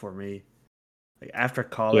through for me. Like after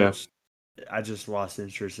college, I just lost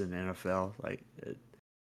interest in NFL. Like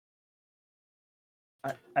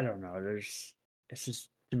I don't know. It's just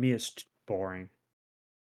to me it's boring.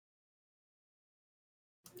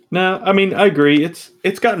 no, I mean I agree.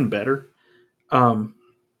 It's gotten better. Um,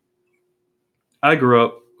 I grew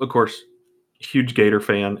up, of course, huge Gator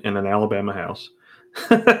fan in an Alabama house,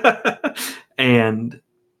 and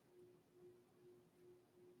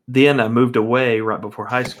then I moved away right before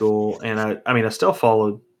high school, and I mean I still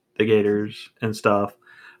followed the Gators and stuff,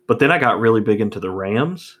 but then I got really big into the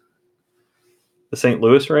Rams, the St.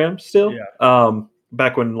 Louis Rams still. Yeah.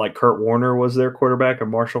 Back when like Kurt Warner was their quarterback and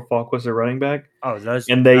Marshall Faulk was their running back. Oh, that was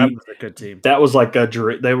a good team. That was like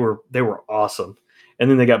they were awesome. And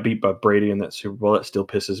then they got beat by Brady in that Super Bowl. That still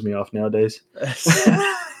pisses me off nowadays.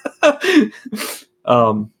 And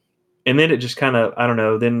then it just kind of, I don't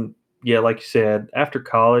know. Then, yeah, like you said, after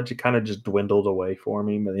college, it kind of just dwindled away for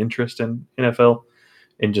me, my interest in NFL,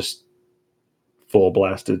 and just full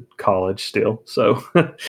blasted college still. So,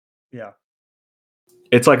 yeah.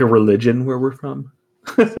 It's like a religion where we're from.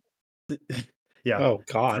 Yeah. Oh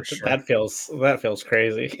God, sure. that feels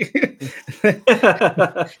crazy.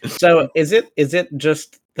 So is it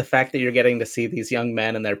just the fact that you're getting to see these young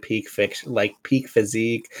men in their peak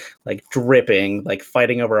physique, like dripping, like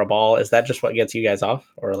fighting over a ball? Is that just what gets you guys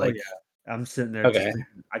off, or like? Oh, yeah. I'm sitting there. Okay.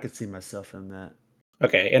 I could see myself in that.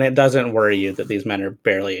 Okay, and it doesn't worry you that these men are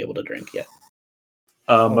barely able to drink yet.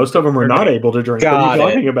 Most of them are not able to drink. What are you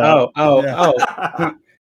talking about? Oh.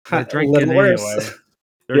 They're drinking anyway.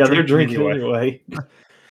 They're drinking anyway.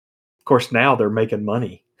 Of course, now they're making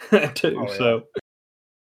money too. Oh, yeah. So,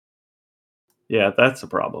 yeah, that's a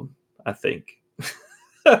problem, I think.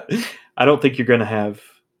 I don't think you're going to have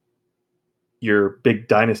your big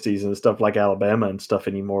dynasties and stuff like Alabama and stuff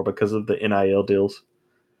anymore because of the NIL deals.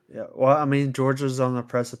 Yeah, well, I mean, Georgia's on the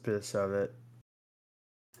precipice of it.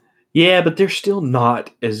 Yeah, but they're still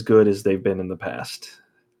not as good as they've been in the past.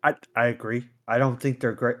 I agree. I don't think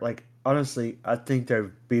they're great. Like, honestly, I think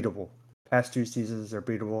they're beatable. Past 2 seasons, they're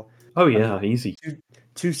beatable. Oh, yeah, easy.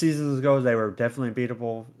 Two seasons ago, they were definitely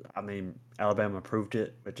beatable. I mean, Alabama proved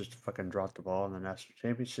it, but just fucking dropped the ball in the national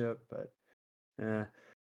championship. But,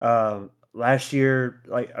 yeah. Last year,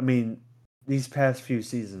 these past few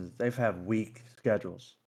seasons, they've had weak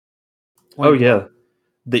schedules. Oh, yeah.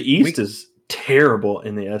 The East is terrible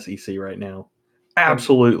in the SEC right now.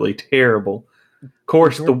 Absolutely terrible. Of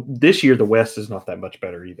course, this year the West is not that much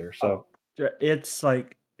better either. So It's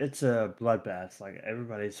like it's a bloodbath. Like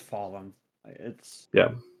everybody's falling. It's Yeah.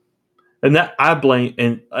 And that I blame,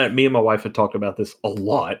 and me and my wife had talked about this a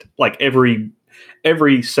lot. Like every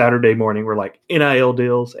Saturday morning, we're like NIL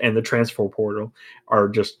deals and the transfer portal are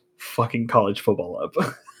just fucking college football up.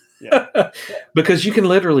 yeah. Because you can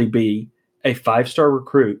literally be a 5-star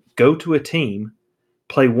recruit, go to a team,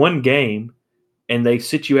 play one game, and they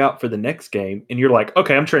sit you out for the next game, and you're like,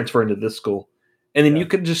 okay, I'm transferring to this school, and then Yeah. you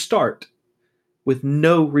can just start with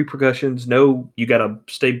no repercussions. No, you got to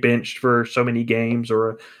stay benched for so many games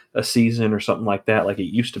or a season or something like that, like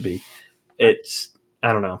it used to be. It's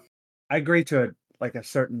I don't know. I agree to a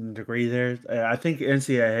certain degree there. I think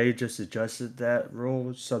NCAA just adjusted that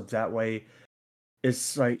rule so that way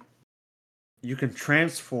it's like you can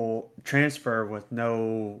transfer with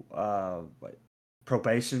no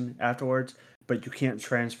probation afterwards, but you can't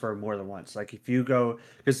transfer more than once. Like if you go,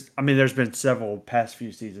 because I mean, there's been several past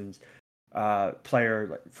few seasons.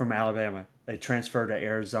 Player from Alabama they transfer to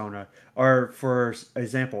Arizona, or for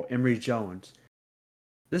example, Emory Jones.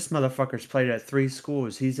 This motherfucker's played at 3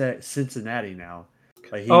 schools. He's at Cincinnati now.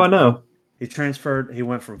 Like Oh, I know. he transferred. He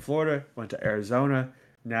went from Florida, went to Arizona.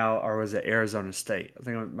 Now, or was it Arizona State? I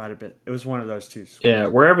think it might have been. It was one of those two schools. Yeah,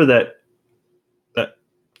 wherever that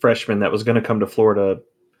freshman that was going to come to Florida,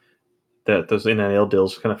 that those NIL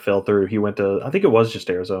deals kind of fell through. He went to, I think it was just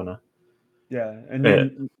Arizona. Yeah, and Yeah.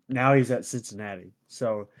 then now he's at Cincinnati.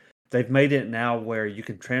 So they've made it now where you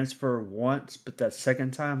can transfer once, but that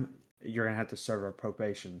second time you're gonna have to serve a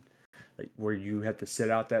probation, like where you have to sit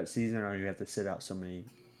out that season or you have to sit out so many.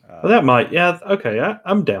 Well, that might, yeah, okay.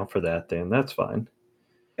 I'm down for that then. That's fine.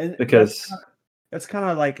 And Because that's kind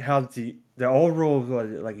of like how the old rule was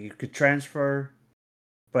like you could transfer,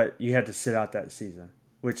 but you had to sit out that season,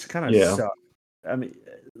 which kind of Yeah. sucks. I mean,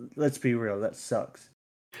 let's be real, that sucks.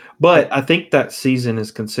 But I think that season is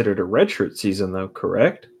considered a redshirt season, though,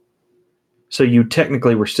 correct? So you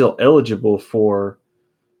technically were still eligible for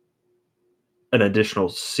an additional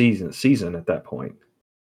season at that point.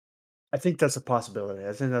 I think that's a possibility.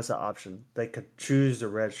 I think that's an option. They could choose to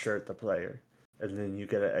redshirt the player, and then you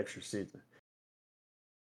get an extra season.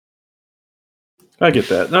 I get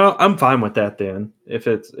that. No, I'm fine with that then. If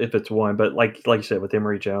it's one, but like you said with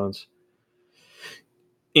Emory Jones,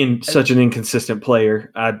 in such an inconsistent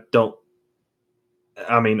player, I don't.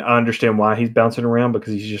 I mean, I understand why he's bouncing around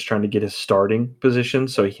because he's just trying to get his starting position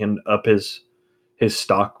so he can up his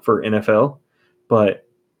stock for NFL. But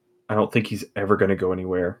I don't think he's ever going to go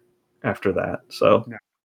anywhere after that. So No.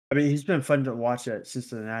 I mean, he's been fun to watch at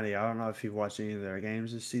Cincinnati. I don't know if you watched any of their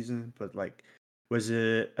games this season, but was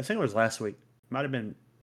it? I think it was last week. Might have been.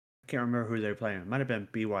 I can't remember who they were playing. It might have been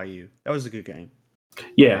BYU. That was a good game.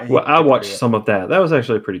 yeah, He well, I did watched pretty some of that. That was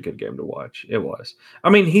actually a pretty good game to watch. It was. I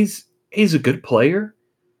mean, he's a good player,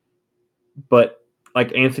 but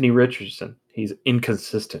like Anthony Richardson, he's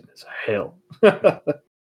inconsistent as hell.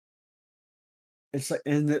 It's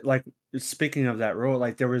like speaking of that rule,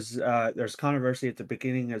 like there's controversy at the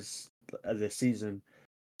beginning of the season.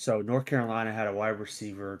 So North Carolina had a wide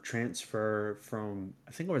receiver transfer from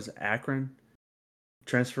I think it was Akron,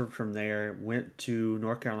 transferred from there, went to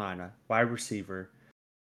North Carolina, wide receiver,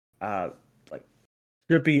 like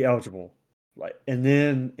should be eligible. Like and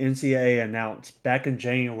then NCAA announced back in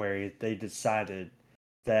January they decided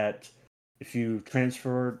that if you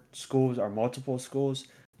transferred schools or multiple schools,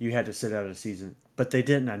 you had to sit out a season. But they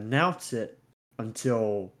didn't announce it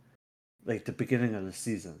until like the beginning of the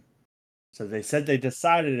season. So they said they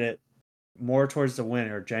decided it more towards the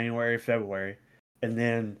winter, January, February, and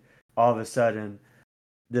then all of a sudden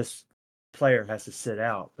this player has to sit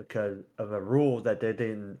out because of a rule that they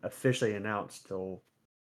didn't officially announce till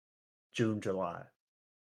June, July.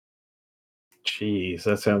 Jeez,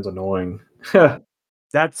 that sounds annoying.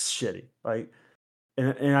 That's shitty. Like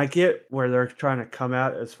and I get where they're trying to come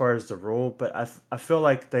out as far as the rule, but I feel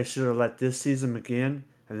like they should have let this season begin,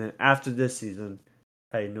 and then after this season,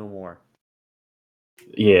 hey, no more.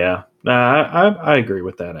 Yeah, I agree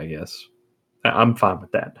with that. I guess I'm fine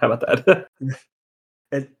with that. How about that?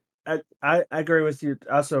 And I agree with you.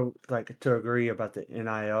 Also, like to agree about the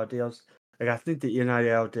NIL deals. Like I think the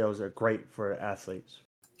NIL deals are great for athletes.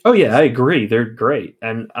 Oh yeah, I agree. They're great,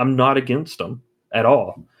 and I'm not against them at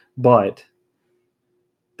all. But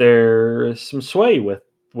there's some sway with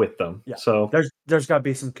them. Yeah, So there's got to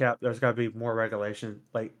be some cap. There's got to be more regulation.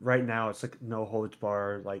 Like right now, it's like no holds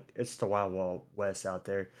bar. Like it's the wild west out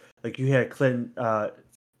there. Like you had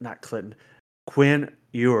not Clinton, Quinn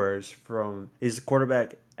Ewers he's a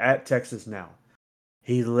quarterback at Texas now.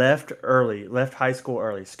 He left high school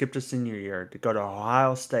early, skipped a senior year to go to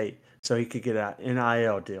Ohio State so he could get an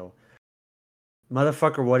NIL deal.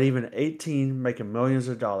 motherfucker wasn't even 18, making millions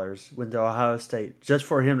of dollars, went to Ohio State just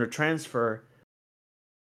for him to transfer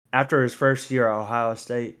after his first year at Ohio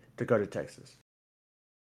State to go to Texas.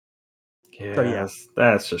 Yeah, So yeah,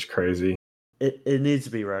 that's just crazy. it needs to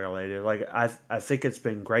be regulated. Like I think it's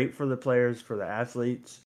been great for the players, for the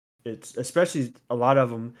athletes. It's especially a lot of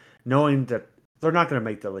them knowing that they're not going to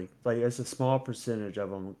make the league. Like it's a small percentage of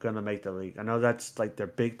them going to make the league. I know that's like their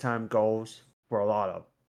big time goals for a lot of them.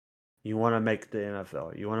 You want to make the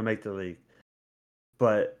NFL, you want to make the league,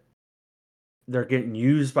 but they're getting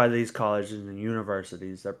used by these colleges and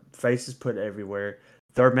universities. Their faces put everywhere.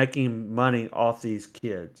 They're making money off these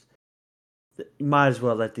kids. You might as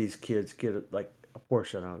well let these kids get like a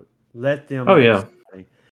portion of it. Let them Oh make yeah, some money.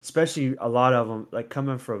 Especially a lot of them like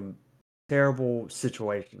coming from terrible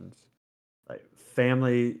situations. Like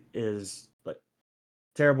family is like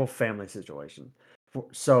terrible family situation.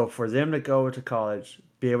 So for them to go to college,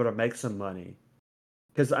 be able to make some money,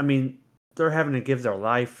 because I mean they're having to give their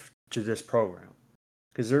life to this program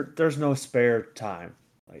because there's no spare time.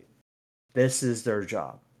 Like this is their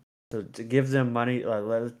job. So to give them money,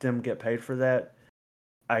 let them get paid for that,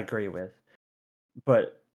 I agree with.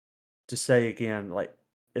 But to say again, like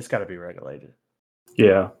it's got to be regulated.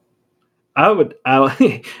 yeah.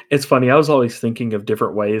 It's funny. I was always thinking of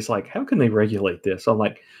different ways. Like, how can they regulate this? I'm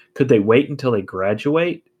like, could they wait until they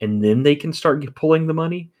graduate and then they can start pulling the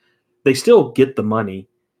money? They still get the money,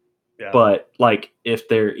 Yeah. but like if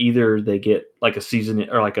they're either they get like a season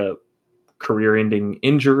or like a career-ending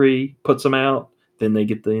injury puts them out, then they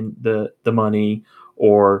get the money,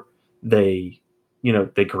 or they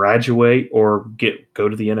they graduate or go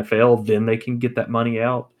to the NFL, then they can get that money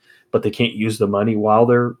out, but they can't use the money while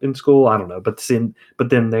they're in school. I don't know, but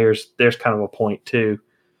then there's kind of a point too,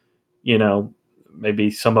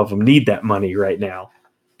 maybe some of them need that money right now,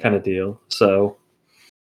 kind of deal. So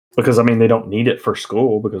because I mean they don't need it for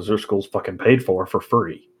school because their school's fucking paid for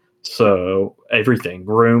free. So everything,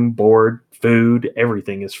 room, board, food,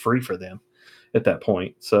 everything is free for them at that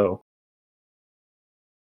point. So,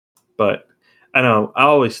 but I know I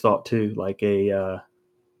always thought too, like the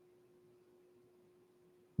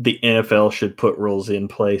NFL should put rules in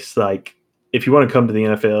place. Like if you want to come to the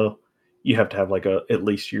NFL, you have to have like at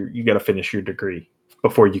least you got to finish your degree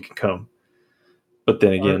before you can come. But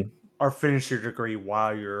then again, Or finish your degree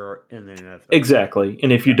while you're in the NFL. exactly.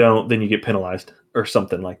 And if you don't, then you get penalized or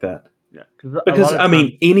something like that. Yeah, Because I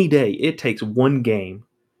mean, any day it takes one game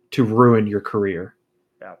to ruin your career,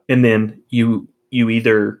 yeah. and then you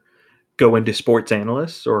either go into sports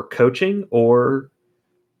analysts or coaching, or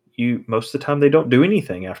you most of the time they don't do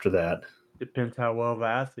anything after that. Depends how well of an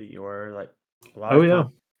athlete you are. Like a lot Oh of yeah, times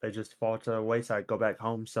they just fall to the wayside, go back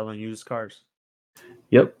home selling used cars.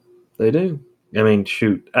 yep, they do. I mean,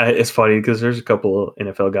 shoot, it's funny because there's a couple of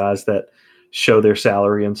NFL guys that show their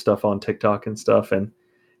salary and stuff on TikTok and stuff, and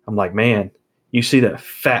I'm like, man, you see that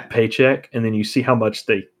fat paycheck, and then you see how much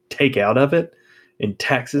they take out of it in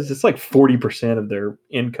taxes. It's like 40% of their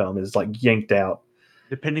income is like yanked out.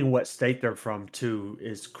 Depending on what state they're from, too,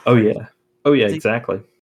 is Oh crazy. yeah, oh yeah, exactly.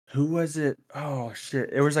 Who was it? Oh shit!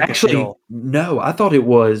 It was like Actually, a deal. no, I thought it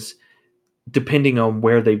was depending on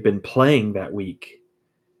where they've been playing that week.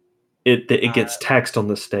 It gets taxed on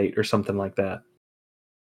the state or something like that.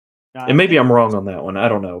 And maybe I'm wrong on that one. I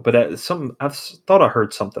don't know, but I thought I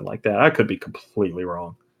heard something like that. I could be completely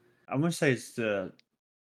wrong. I'm gonna say it's the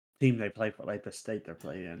team they play for, like the state they're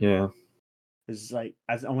playing in. Yeah, It's like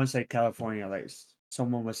I want to say California. Like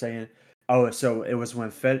someone was saying, oh, so it was when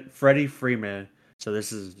Freddie Freeman. So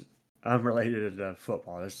this is unrelated to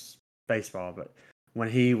football. This is baseball, but when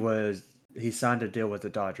he signed a deal with the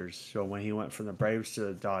Dodgers. So when he went from the Braves to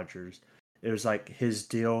the Dodgers, it was like his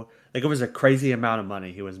deal. Like it was a crazy amount of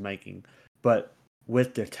money he was making, but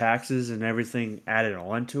with the taxes and everything added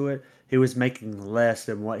on to it, he was making less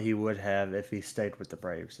than what he would have if he stayed with the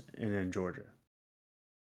Braves and in Georgia.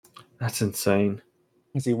 that's insane.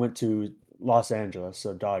 Because he went to Los Angeles,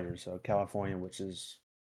 so Dodgers, so California, which is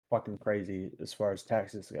fucking crazy as far as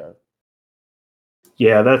taxes go.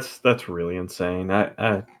 Yeah, that's really insane.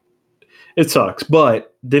 It sucks,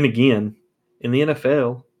 but then again, in the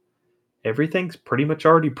NFL, everything's pretty much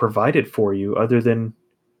already provided for you, other than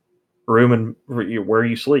room and where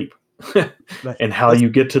you sleep, and how you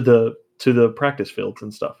get to the practice fields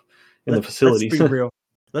and stuff, and the facilities. Let's be real.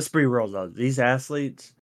 Let's be real though. These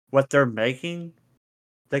athletes, what they're making,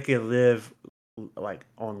 they could live like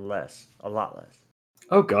on a lot less.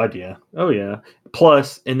 Oh God, yeah. Oh yeah.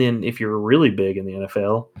 Plus, and then if you're really big in the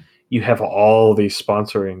NFL, you have all these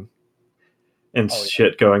sponsoring and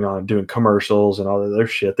shit going on, doing commercials and all the other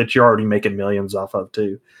shit that you're already making millions off of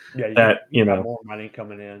too. Yeah, That you got more money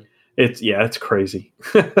coming in. It's crazy.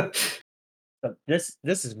 But this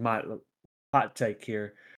is my hot take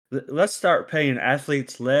here. Let's start paying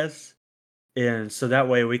athletes less, and so that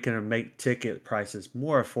way we can make ticket prices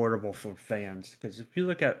more affordable for fans. Because if you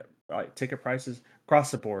look at like ticket prices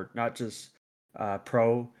across the board, not just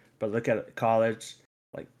pro, but look at college,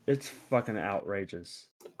 like it's fucking outrageous.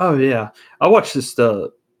 Oh yeah, I watched this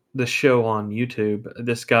show on YouTube.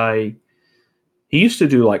 This guy, he used to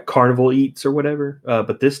do like carnival eats or whatever,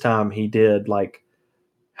 but this time he did like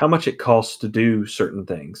how much it costs to do certain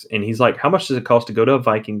things, and he's like, how much does it cost to go to a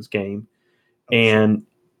Vikings game Oh, shit. and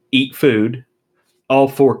eat food all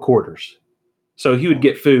 4 quarters? So he would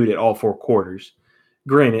get food at all 4 quarters.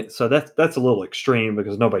 Granted, so that's a little extreme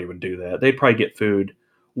because nobody would do that. They'd probably get food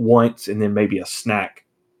once and then maybe a snack,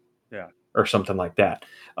 Yeah. or something like that.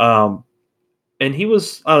 And he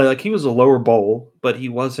was like, he was a lower bowl, but he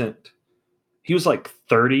wasn't. He was like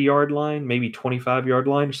 30-yard line, maybe 25-yard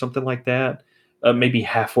line, or something like that. Maybe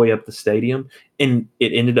halfway up the stadium, and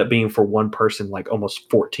it ended up being for one person like almost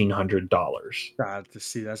 $1,400. God, to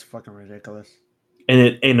see that's fucking ridiculous.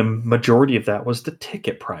 And a majority of that was the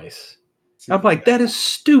ticket price. See, I'm like, that is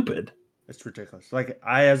stupid. it's ridiculous. Like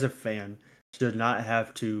I, as a fan, should not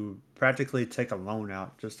have to practically take a loan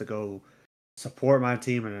out just to go support my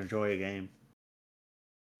team and enjoy a game.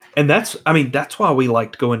 And that's why we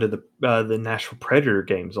liked going to the Nashville Predator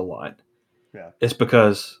games a lot. Yeah. It's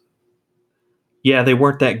because, yeah, they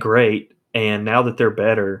weren't that great, and now that they're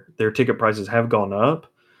better, their ticket prices have gone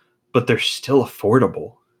up, but they're still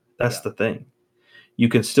affordable. That's the thing. You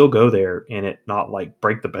can still go there and it not like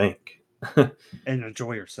break the bank. And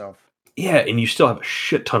enjoy yourself. Yeah, and you still have a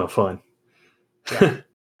shit ton of fun. Yeah.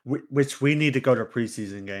 Which we need to go to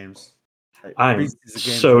preseason games. Like, I'm preseason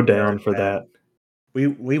games so are down very for bad. that.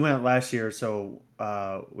 We went last year, so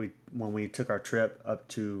when we took our trip up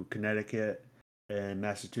to Connecticut and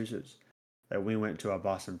Massachusetts, that we went to a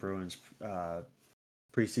Boston Bruins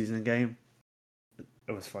preseason game.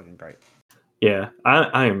 It was fucking great. Yeah,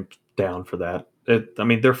 I am down for that.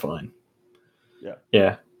 They're fun. Yeah.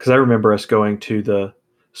 Yeah, because I remember us going to the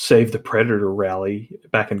Save the Predator rally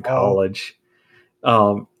back in college.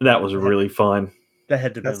 That was really fun. That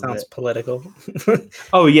had to be That sounds lit. political.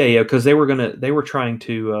 Oh yeah, because they were trying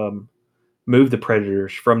to move the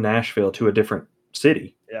Predators from Nashville to a different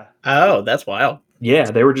city. Yeah. Oh, that's wild. Yeah,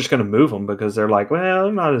 they were just going to move them because they're like, well,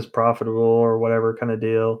 they're not as profitable or whatever kind of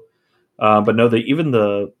deal. But no, even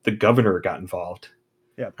the governor got involved.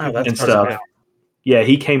 Yeah. Oh, that's and pretty stuff. good. Yeah,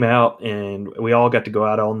 he came out and we all got to go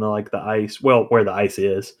out on the ice, well, where the ice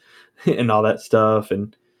is, and all that stuff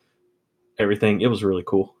and everything. It was really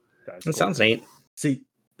cool. That sounds neat. See,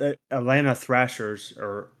 the Atlanta Thrashers,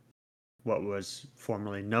 or what was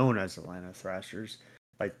formerly known as Atlanta Thrashers,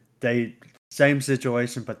 like they same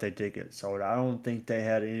situation, but they did get sold. I don't think they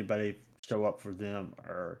had anybody show up for them,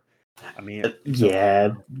 or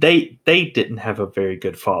Yeah, they didn't have a very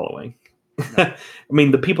good following. No.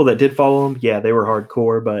 The people that did follow them, yeah, they were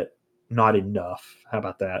hardcore, but not enough. How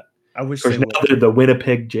about that? I wish now they're the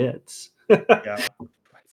Winnipeg Jets. Yeah.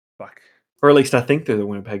 Fuck. Or at least I think they're the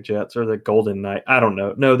Winnipeg Jets or the Golden Knights. I don't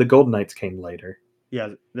know. No, the Golden Knights came later. Yeah,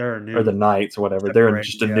 they're a new, or the Knights or whatever. They're in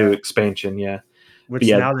just a new expansion, yeah. Which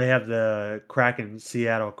now they have the Kraken,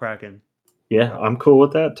 Seattle Kraken. Yeah, I'm cool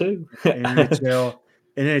with that too.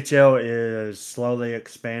 NHL is slowly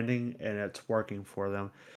expanding and it's working for them.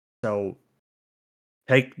 So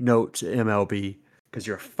take notes, MLB, because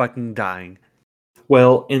you're fucking dying.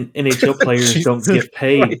 Well, NHL players don't get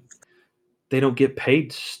paid. They don't get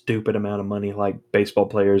paid stupid amount of money like baseball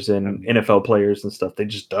players and NFL players and stuff. They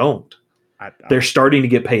just don't. They're starting to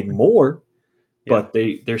get paid more, but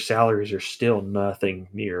their salaries are still nothing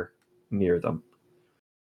near them.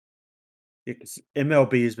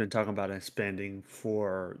 MLB has been talking about expanding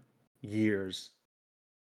for years,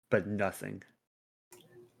 but nothing.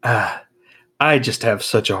 I just have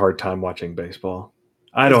such a hard time watching baseball.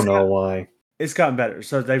 I don't know why. It's gotten better.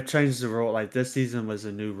 So they've changed the rule. Like this season was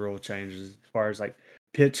a new rule change as far as like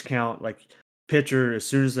pitch count. Like pitcher, as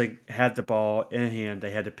soon as they had the ball in hand,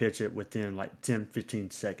 they had to pitch it within like 10,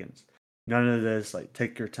 15 seconds. None of this, like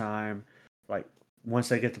take your time. Like once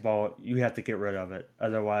they get the ball, you have to get rid of it.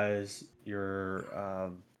 Otherwise,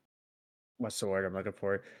 you're what's the word I'm looking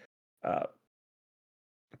for?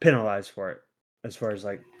 Penalized for it. As far as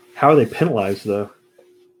like, how are they penalized though?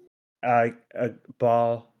 A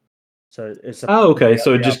ball. So it's okay.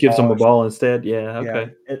 So it just gives them a ball instead. Yeah.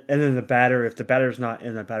 Okay. Yeah. And then the batter, if the batter's not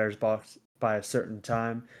in the batter's box by a certain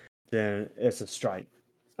time, then it's a strike.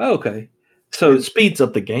 Okay. So it speeds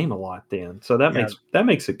up the game a lot then. So that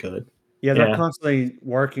makes it good. Yeah, they're Yeah. constantly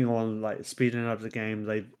working on like speeding up the game.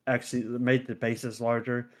 They've actually made the bases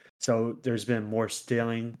larger, so there's been more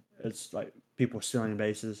stealing. It's like people stealing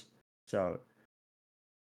bases. So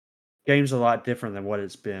game's a lot different than what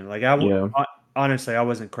it's been. Like Yeah. honestly, I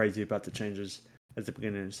wasn't crazy about the changes at the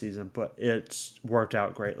beginning of the season, but it's worked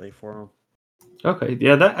out greatly for them. Okay.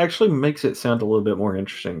 Yeah, that actually makes it sound a little bit more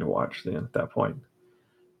interesting to watch then at that point.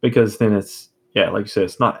 Because then it's, yeah, like you said,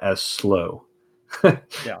 it's not as slow.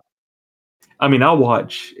 Yeah. I mean, I'll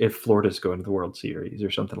watch if Florida's going to the World Series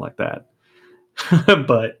or something like that.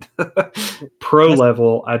 But pro Let's-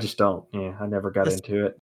 level, I just don't. Yeah, I never got let's- into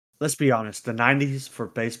it. Let's be honest. The '90s for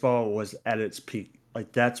baseball was at its peak.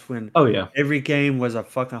 Like that's when Oh, yeah. every game was a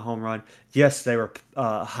fucking home run. Yes, they were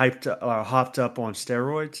hopped up on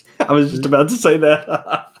steroids. I was just about to say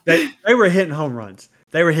that. They were hitting home runs.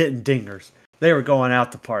 They were hitting dingers. They were going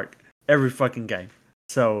out the park every fucking game.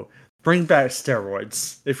 So bring back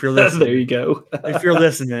steroids if you're listening. There you go. If you're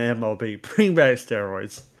listening to MLB, bring back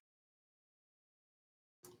steroids.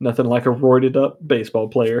 Nothing like a roided up baseball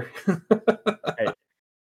player. Hey,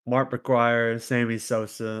 Mark McGuire, Sammy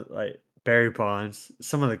Sosa, like Barry Bonds,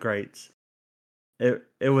 some of the greats.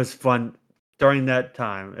 It was fun during that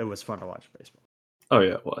time. It was fun to watch baseball. Oh,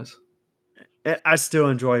 yeah, it was. I still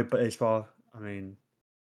enjoy baseball. I mean,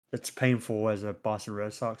 it's painful as a Boston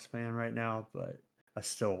Red Sox fan right now, but I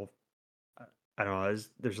still, I don't know.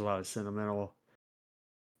 There's a lot of sentimental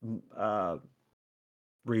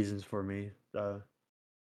reasons for me.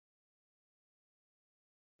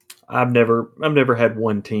 I've never had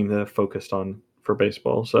one team that I've focused on for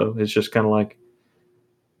baseball, so it's just kind of like,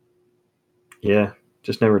 yeah,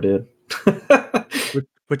 just never did.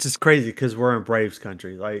 Which is crazy because we're in Braves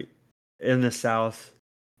country, like in the South,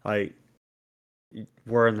 like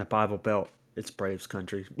we're in the Bible Belt. It's Braves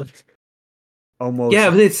country, almost. Yeah,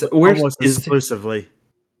 but it's almost exclusively.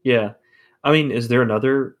 Yeah, I mean, is there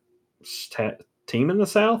another team in the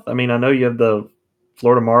South? I mean, I know you have the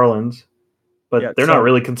Florida Marlins, but Yeah, they're so- not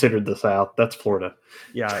really considered the South. That's Florida.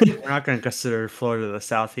 Yeah, we're not going to consider Florida the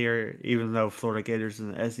South here, even though Florida Gators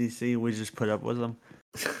in the SEC. We just put up with them.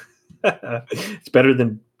 It's better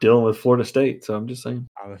than dealing with Florida State, so I'm just saying.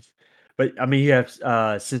 But I mean, you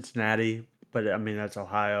have Cincinnati, but I mean that's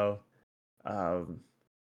Ohio.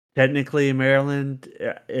 Technically, Maryland.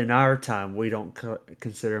 In our time, we don't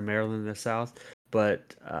consider Maryland the South,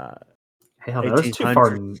 but Hell no, that's too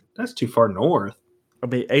far. That's too far north. I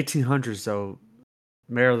mean, 1800s though,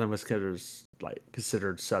 Maryland was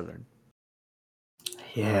considered Southern.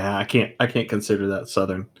 Yeah, I can't consider that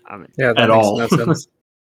Southern. I mean, Yeah, that At makes all. no sense.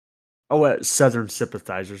 Southern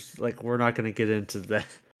sympathizers. Like, we're not going to get into that.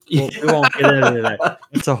 We won't get into that.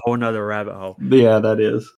 It's a whole nother rabbit hole. Yeah, that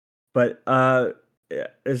is. But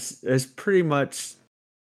it's pretty much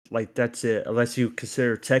like that's it. Unless you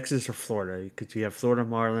consider Texas or Florida, because you have Florida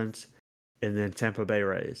Marlins and then Tampa Bay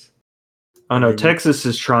Rays. I know And then Texas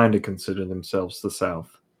is trying to consider themselves the South,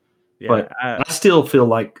 Yeah, but I still feel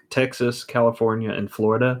like Texas, California, and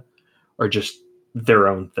Florida are just their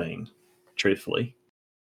own thing. Truthfully,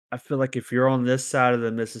 I feel like if you're on this side of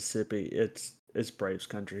the Mississippi, it's Braves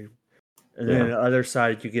country, and then the other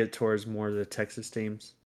side you get towards more of the Texas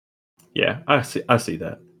teams. yeah, I see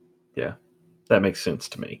that. Yeah, that makes sense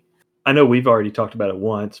to me. I know we've already talked about it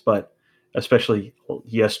once, but especially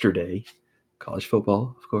yesterday, college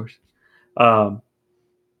football, of course.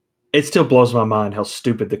 It still blows my mind how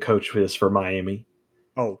stupid the coach is for Miami.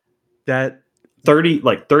 Oh, that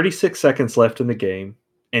 36 seconds left in the game,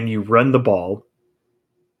 and you run the ball,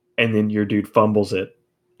 and then your dude fumbles it,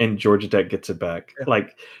 and Georgia Tech gets it back. Yeah.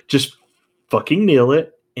 Like, just fucking kneel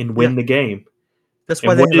it and win the game. That's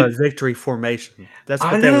why And they what have a did- victory formation. That's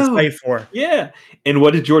I what they was know. paid for. Yeah. And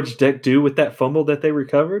what did Georgia Tech do with that fumble that they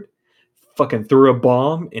recovered? Fucking threw a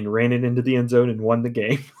bomb and ran it into the end zone and won the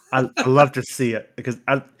game. I love to see it because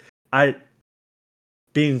I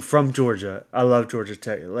being from Georgia, I love Georgia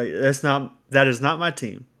Tech. Like that is not my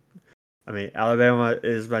team. I mean, Alabama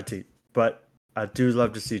is my team, but I do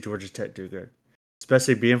love to see Georgia Tech do good,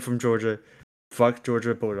 especially being from Georgia. Fuck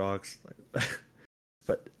Georgia Bulldogs,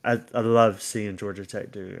 but I love seeing Georgia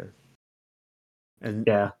Tech do good. And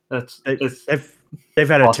Yeah, they've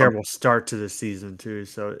had a awesome. terrible start to the season too,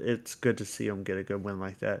 so it's good to see them get a good win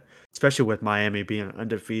like that, especially with Miami being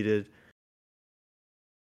undefeated.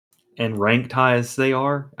 and ranked high as they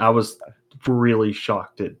are, I was really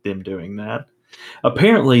shocked at them doing that.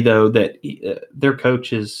 Apparently, though, that their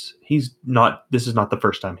coach this is not the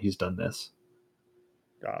first time he's done this.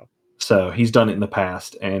 Oh. So he's done it in the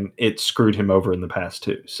past, and it screwed him over in the past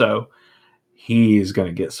too. So he's going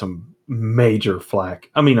to get some major flack.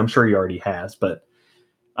 I mean, I'm sure he already has, but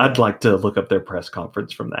I'd like to look up their press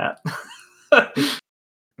conference from that. I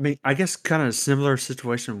mean, I guess kind of similar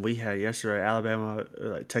situation we had yesterday, Alabama,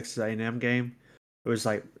 Texas A&M game. It was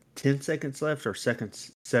like 10 seconds left or 7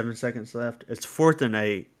 seconds left. It's 4th and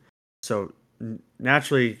 8. So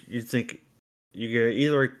naturally, you think you get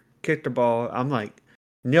either kick the ball. I'm like,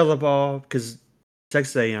 kneel the ball because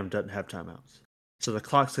Texas A&M doesn't have timeouts. So the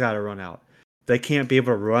clock's got to run out. They can't be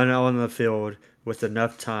able to run out on the field with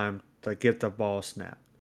enough time to get the ball snapped.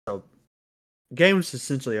 So game's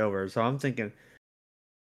essentially over. So I'm thinking,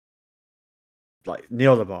 like,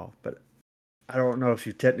 kneel the ball. But I don't know if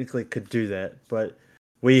you technically could do that. But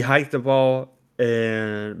we hiked the ball,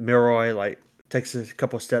 and Milroy, like, takes a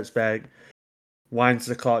couple steps back, winds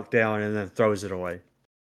the clock down, and then throws it away.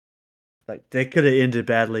 Like, they could have ended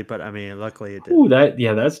badly, but I mean, luckily it didn't. Ooh,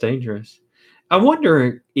 that's dangerous. I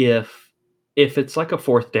wonder if it's like a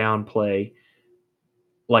 4th down play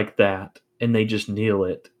like that, and they just kneel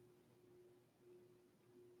it,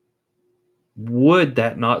 would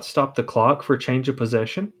that not stop the clock for change of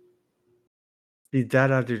possession? See,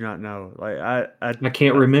 that I do not know. Like I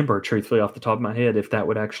can't remember, truthfully, off the top of my head, if that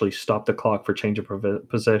would actually stop the clock for change of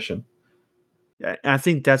possession. I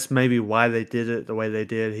think that's maybe why they did it the way they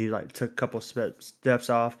did. He like took a couple steps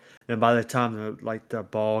off, and by the time the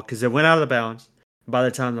ball, because it went out of the bounds, by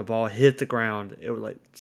the time the ball hit the ground, it was like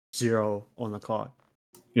 0 on the clock.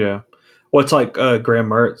 Yeah, well, it's like Graham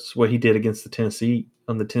Mertz, what he did against the Tennessee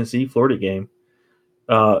Florida game,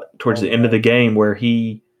 towards the end of the game, where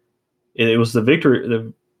it was the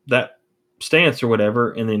victory, that stance or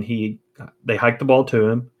whatever, and then they hiked the ball to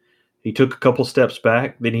him. He took a couple steps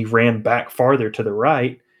back, then he ran back farther to the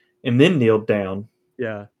right, and then kneeled down.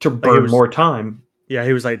 Yeah, to burn more time. Yeah,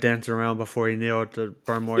 he was like dancing around before he kneeled to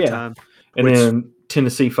burn more time. And then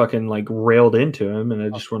Tennessee fucking like railed into him, and I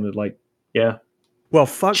just wanted well,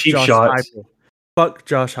 fuck Josh Heupel. Fuck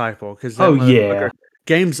Josh Heupel, because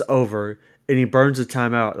game's over, and he burns a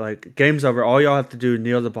timeout. Like, game's over. All y'all have to do is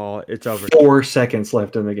kneel the ball. It's over. 4 seconds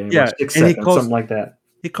left in the game. Yeah, 6 seconds, something like that.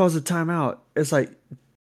 He calls a timeout. It's like,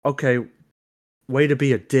 okay, way to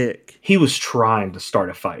be a dick. He was trying to start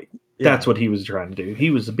a fight. Yeah. That's what he was trying to do. He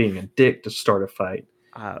was being a dick to start a fight.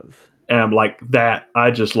 And I'm like, that, I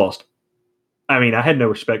just lost. I mean, I had no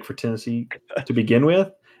respect for Tennessee to begin with.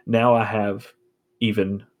 Now I have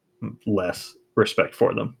even less respect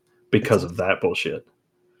for them because of that bullshit.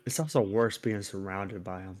 It's also worse being surrounded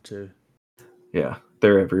by them, too. Yeah,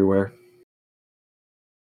 they're everywhere.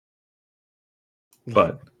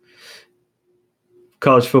 But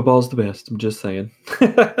college football is the best. I'm just saying.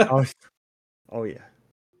 Oh, yeah.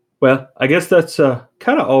 Well, I guess that's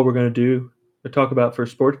kind of all we're going to do to talk about for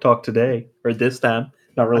Sports Talk today, or this time.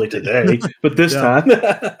 Not really today, but this time.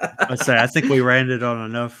 I think we ranted on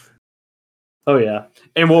enough. Oh yeah,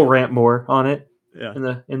 and we'll rant more on it. Yeah.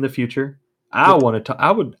 In the future. I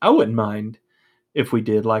wouldn't mind if we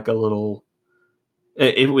did like a little.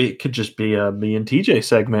 It could just be a me and TJ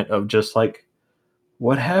segment of just like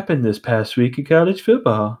what happened this past week in college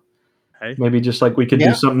football. Hey. Maybe just like we could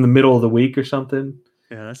do something in the middle of the week or something.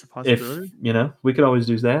 Yeah, that's a possibility. If we could always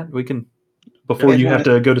do that. We can before you have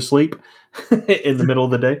to go to sleep in the middle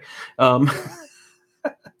of the day.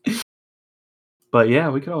 But yeah,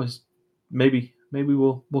 we could always maybe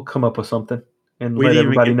we'll come up with something and let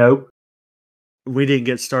everybody know. We didn't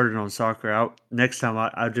get started on soccer. Next time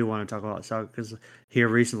I do want to talk about soccer because here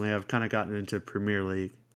recently I've kind of gotten into Premier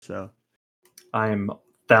League. So I am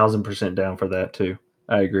 1,000% down for that too.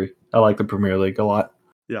 I agree. I like the Premier League a lot.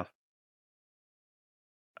 Yeah.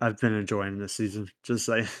 I've been enjoying this season, just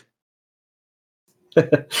saying.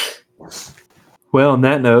 Well, on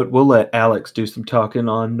that note, we'll let Alex do some talking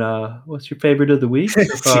on what's your favorite of the week so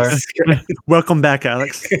far. Welcome back,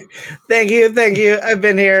 Alex. Thank you. I've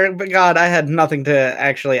been here, but God, I had nothing to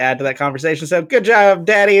actually add to that conversation. So good job,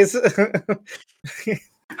 daddies.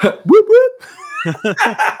 Whoop whoop.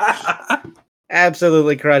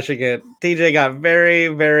 Absolutely crushing it. TJ got very,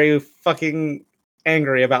 very fucking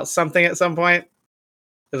angry about something at some point.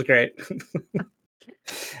 It was great.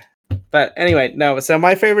 But anyway, no. So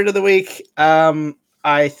my favorite of the week,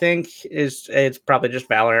 I think it's probably just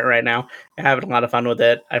Valorant right now. I'm having a lot of fun with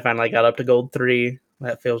it. I finally got up to Gold 3.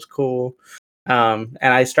 That feels cool. And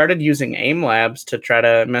I started using aim labs to try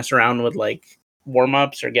to mess around with like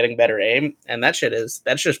warm-ups or getting better aim. And that's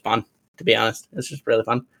just fun, to be honest. It's just really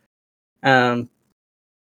fun.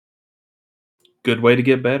 Good way to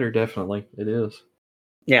get better, definitely. It is.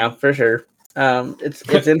 Yeah, for sure.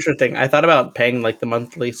 It's interesting. I thought about paying like the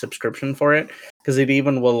monthly subscription for it because it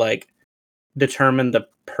even will like determine the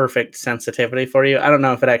perfect sensitivity for you. I don't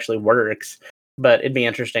know if it actually works, but it'd be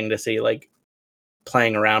interesting to see like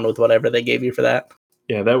playing around with whatever they gave you for that.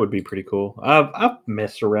 Yeah, that would be pretty cool. I've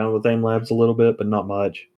messed around with aim labs a little bit, but not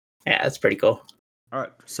much. Yeah, that's pretty cool. All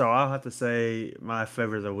right, so I'll have to say my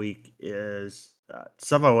favorite of the week is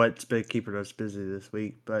some of what's been keeping us busy this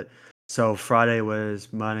week. But so Friday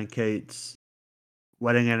was mine and Kate's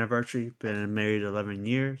wedding anniversary. Been married 11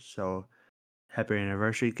 years, so happy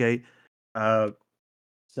anniversary, Kate. So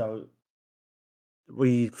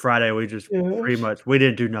Friday we just pretty much we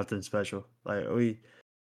didn't do nothing special. Like we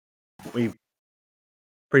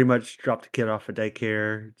pretty much dropped the kid off at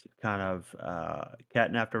daycare, kind of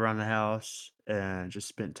catnapped around the house, and just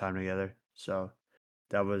spent time together. So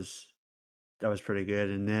that was pretty good.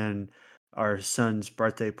 And then our son's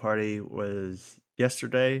birthday party was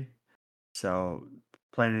yesterday, so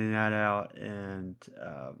planning that out and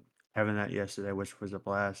having that yesterday, which was a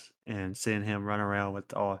blast, and seeing him run around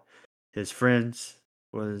with all his friends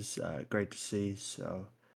was great to see. So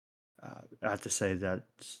I have to say that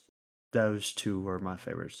those two were my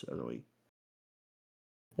favorites of the week.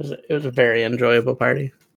 It was a very enjoyable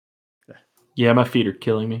party. Yeah, my feet are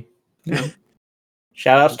killing me.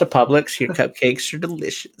 Shout outs to Publix. Your cupcakes are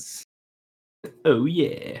delicious. Oh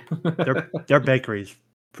yeah. Their bakery's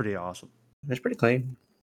pretty awesome. It's pretty clean.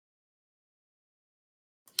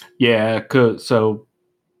 Yeah, so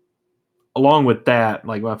along with that,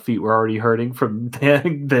 like my feet were already hurting from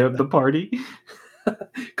the party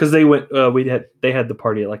because they went. They had the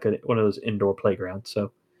party at like one of those indoor playgrounds.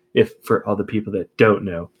 So, if for all the people that don't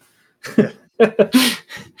know, which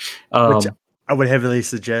I would heavily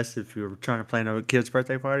suggest if you were trying to plan a kid's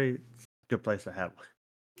birthday party, good place to have one.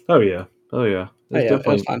 Oh yeah. It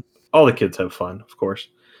was fun. All the kids have fun, of course.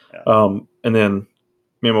 Yeah. And then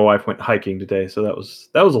me and my wife went hiking today, so that was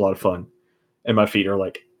a lot of fun. And my feet are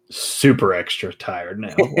like super extra tired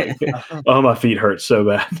now. Like, oh, my feet hurt so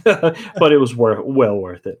bad, but it was well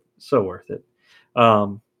worth it. So worth it.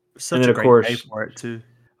 Such and then a of great course, day for it too.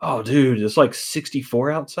 Oh, dude, it's like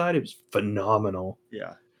 64 outside. It was phenomenal.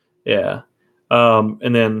 Yeah.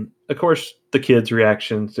 And then of course the kids'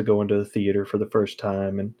 reactions to going to the theater for the first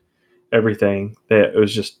time and everything. That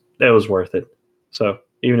was worth it. So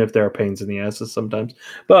even if there are pains in the asses sometimes,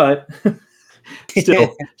 but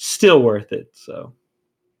still worth it. So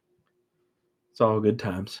it's all good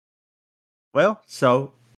times. Well,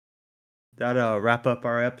 so that'll wrap up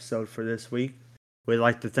our episode for this week. We'd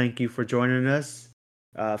like to thank you for joining us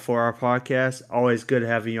for our podcast. Always good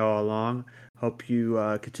having you all along. Hope you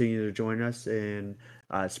continue to join us and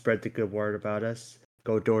spread the good word about us.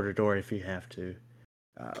 Go door to door if you have to.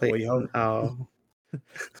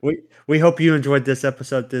 We hope you enjoyed this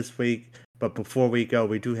episode this week. But before we go,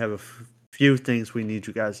 we do have a few things we need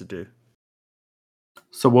you guys to do.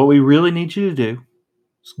 So what we really need you to do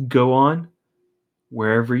is go on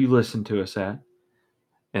wherever you listen to us at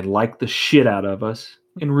and like the shit out of us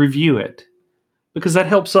and review it, because that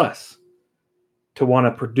helps us to want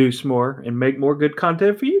to produce more and make more good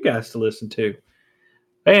content for you guys to listen to.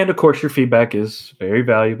 And of course, your feedback is very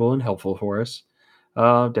valuable and helpful for us.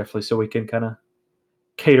 Definitely, so we can kind of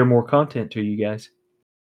cater more content to you guys.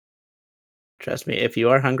 Trust me, if you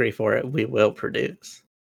are hungry for it, we will produce.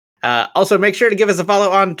 Also, make sure to give us a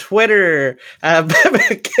follow on Twitter.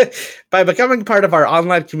 By becoming part of our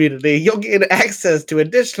online community, you'll gain access to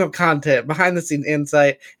additional content, behind-the-scenes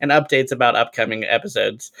insight, and updates about upcoming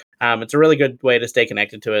episodes. It's a really good way to stay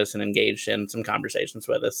connected to us and engage in some conversations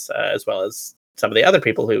with us, as well as some of the other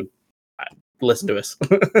people who listen to us.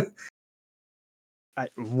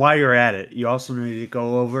 While you're at it, you also need to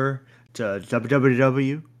go over to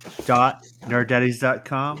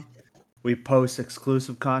www.nerddaddies.com. We post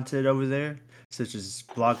exclusive content over there, such as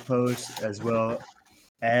blog posts as well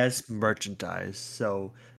as merchandise.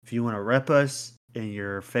 So if you want to rep us and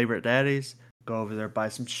your favorite daddies, go over there, buy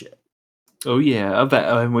some shit. Oh yeah,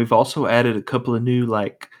 and we've also added a couple of new,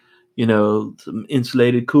 some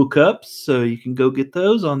insulated cool cups, so you can go get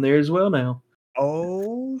those on there as well now.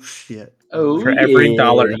 Oh shit! For every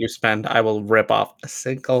 $1 you spend, I will rip off a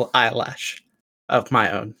single eyelash of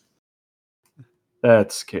my own.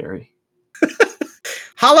 That's scary.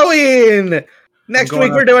 Halloween! Next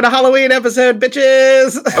week we're doing a Halloween episode,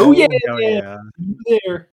 bitches! Oh yeah!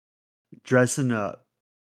 There. Dressing up.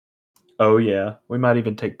 Oh yeah. We might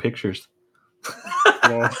even take pictures.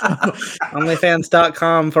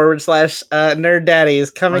 Onlyfans.com/Nerd Daddies.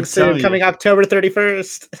 Coming soon, coming October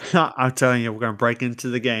 31st. I'm telling you, we're going to break into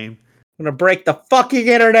the game. I'm going to break the fucking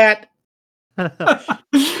internet.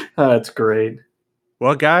 That's great.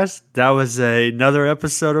 Well, guys, that was another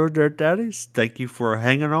episode of Nerd Daddies. Thank you for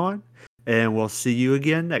hanging on, and we'll see you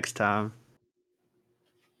again next time.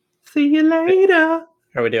 See you later.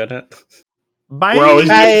 Are we doing it? Bye.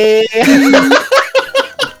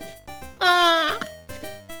 Bye.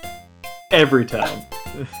 every time.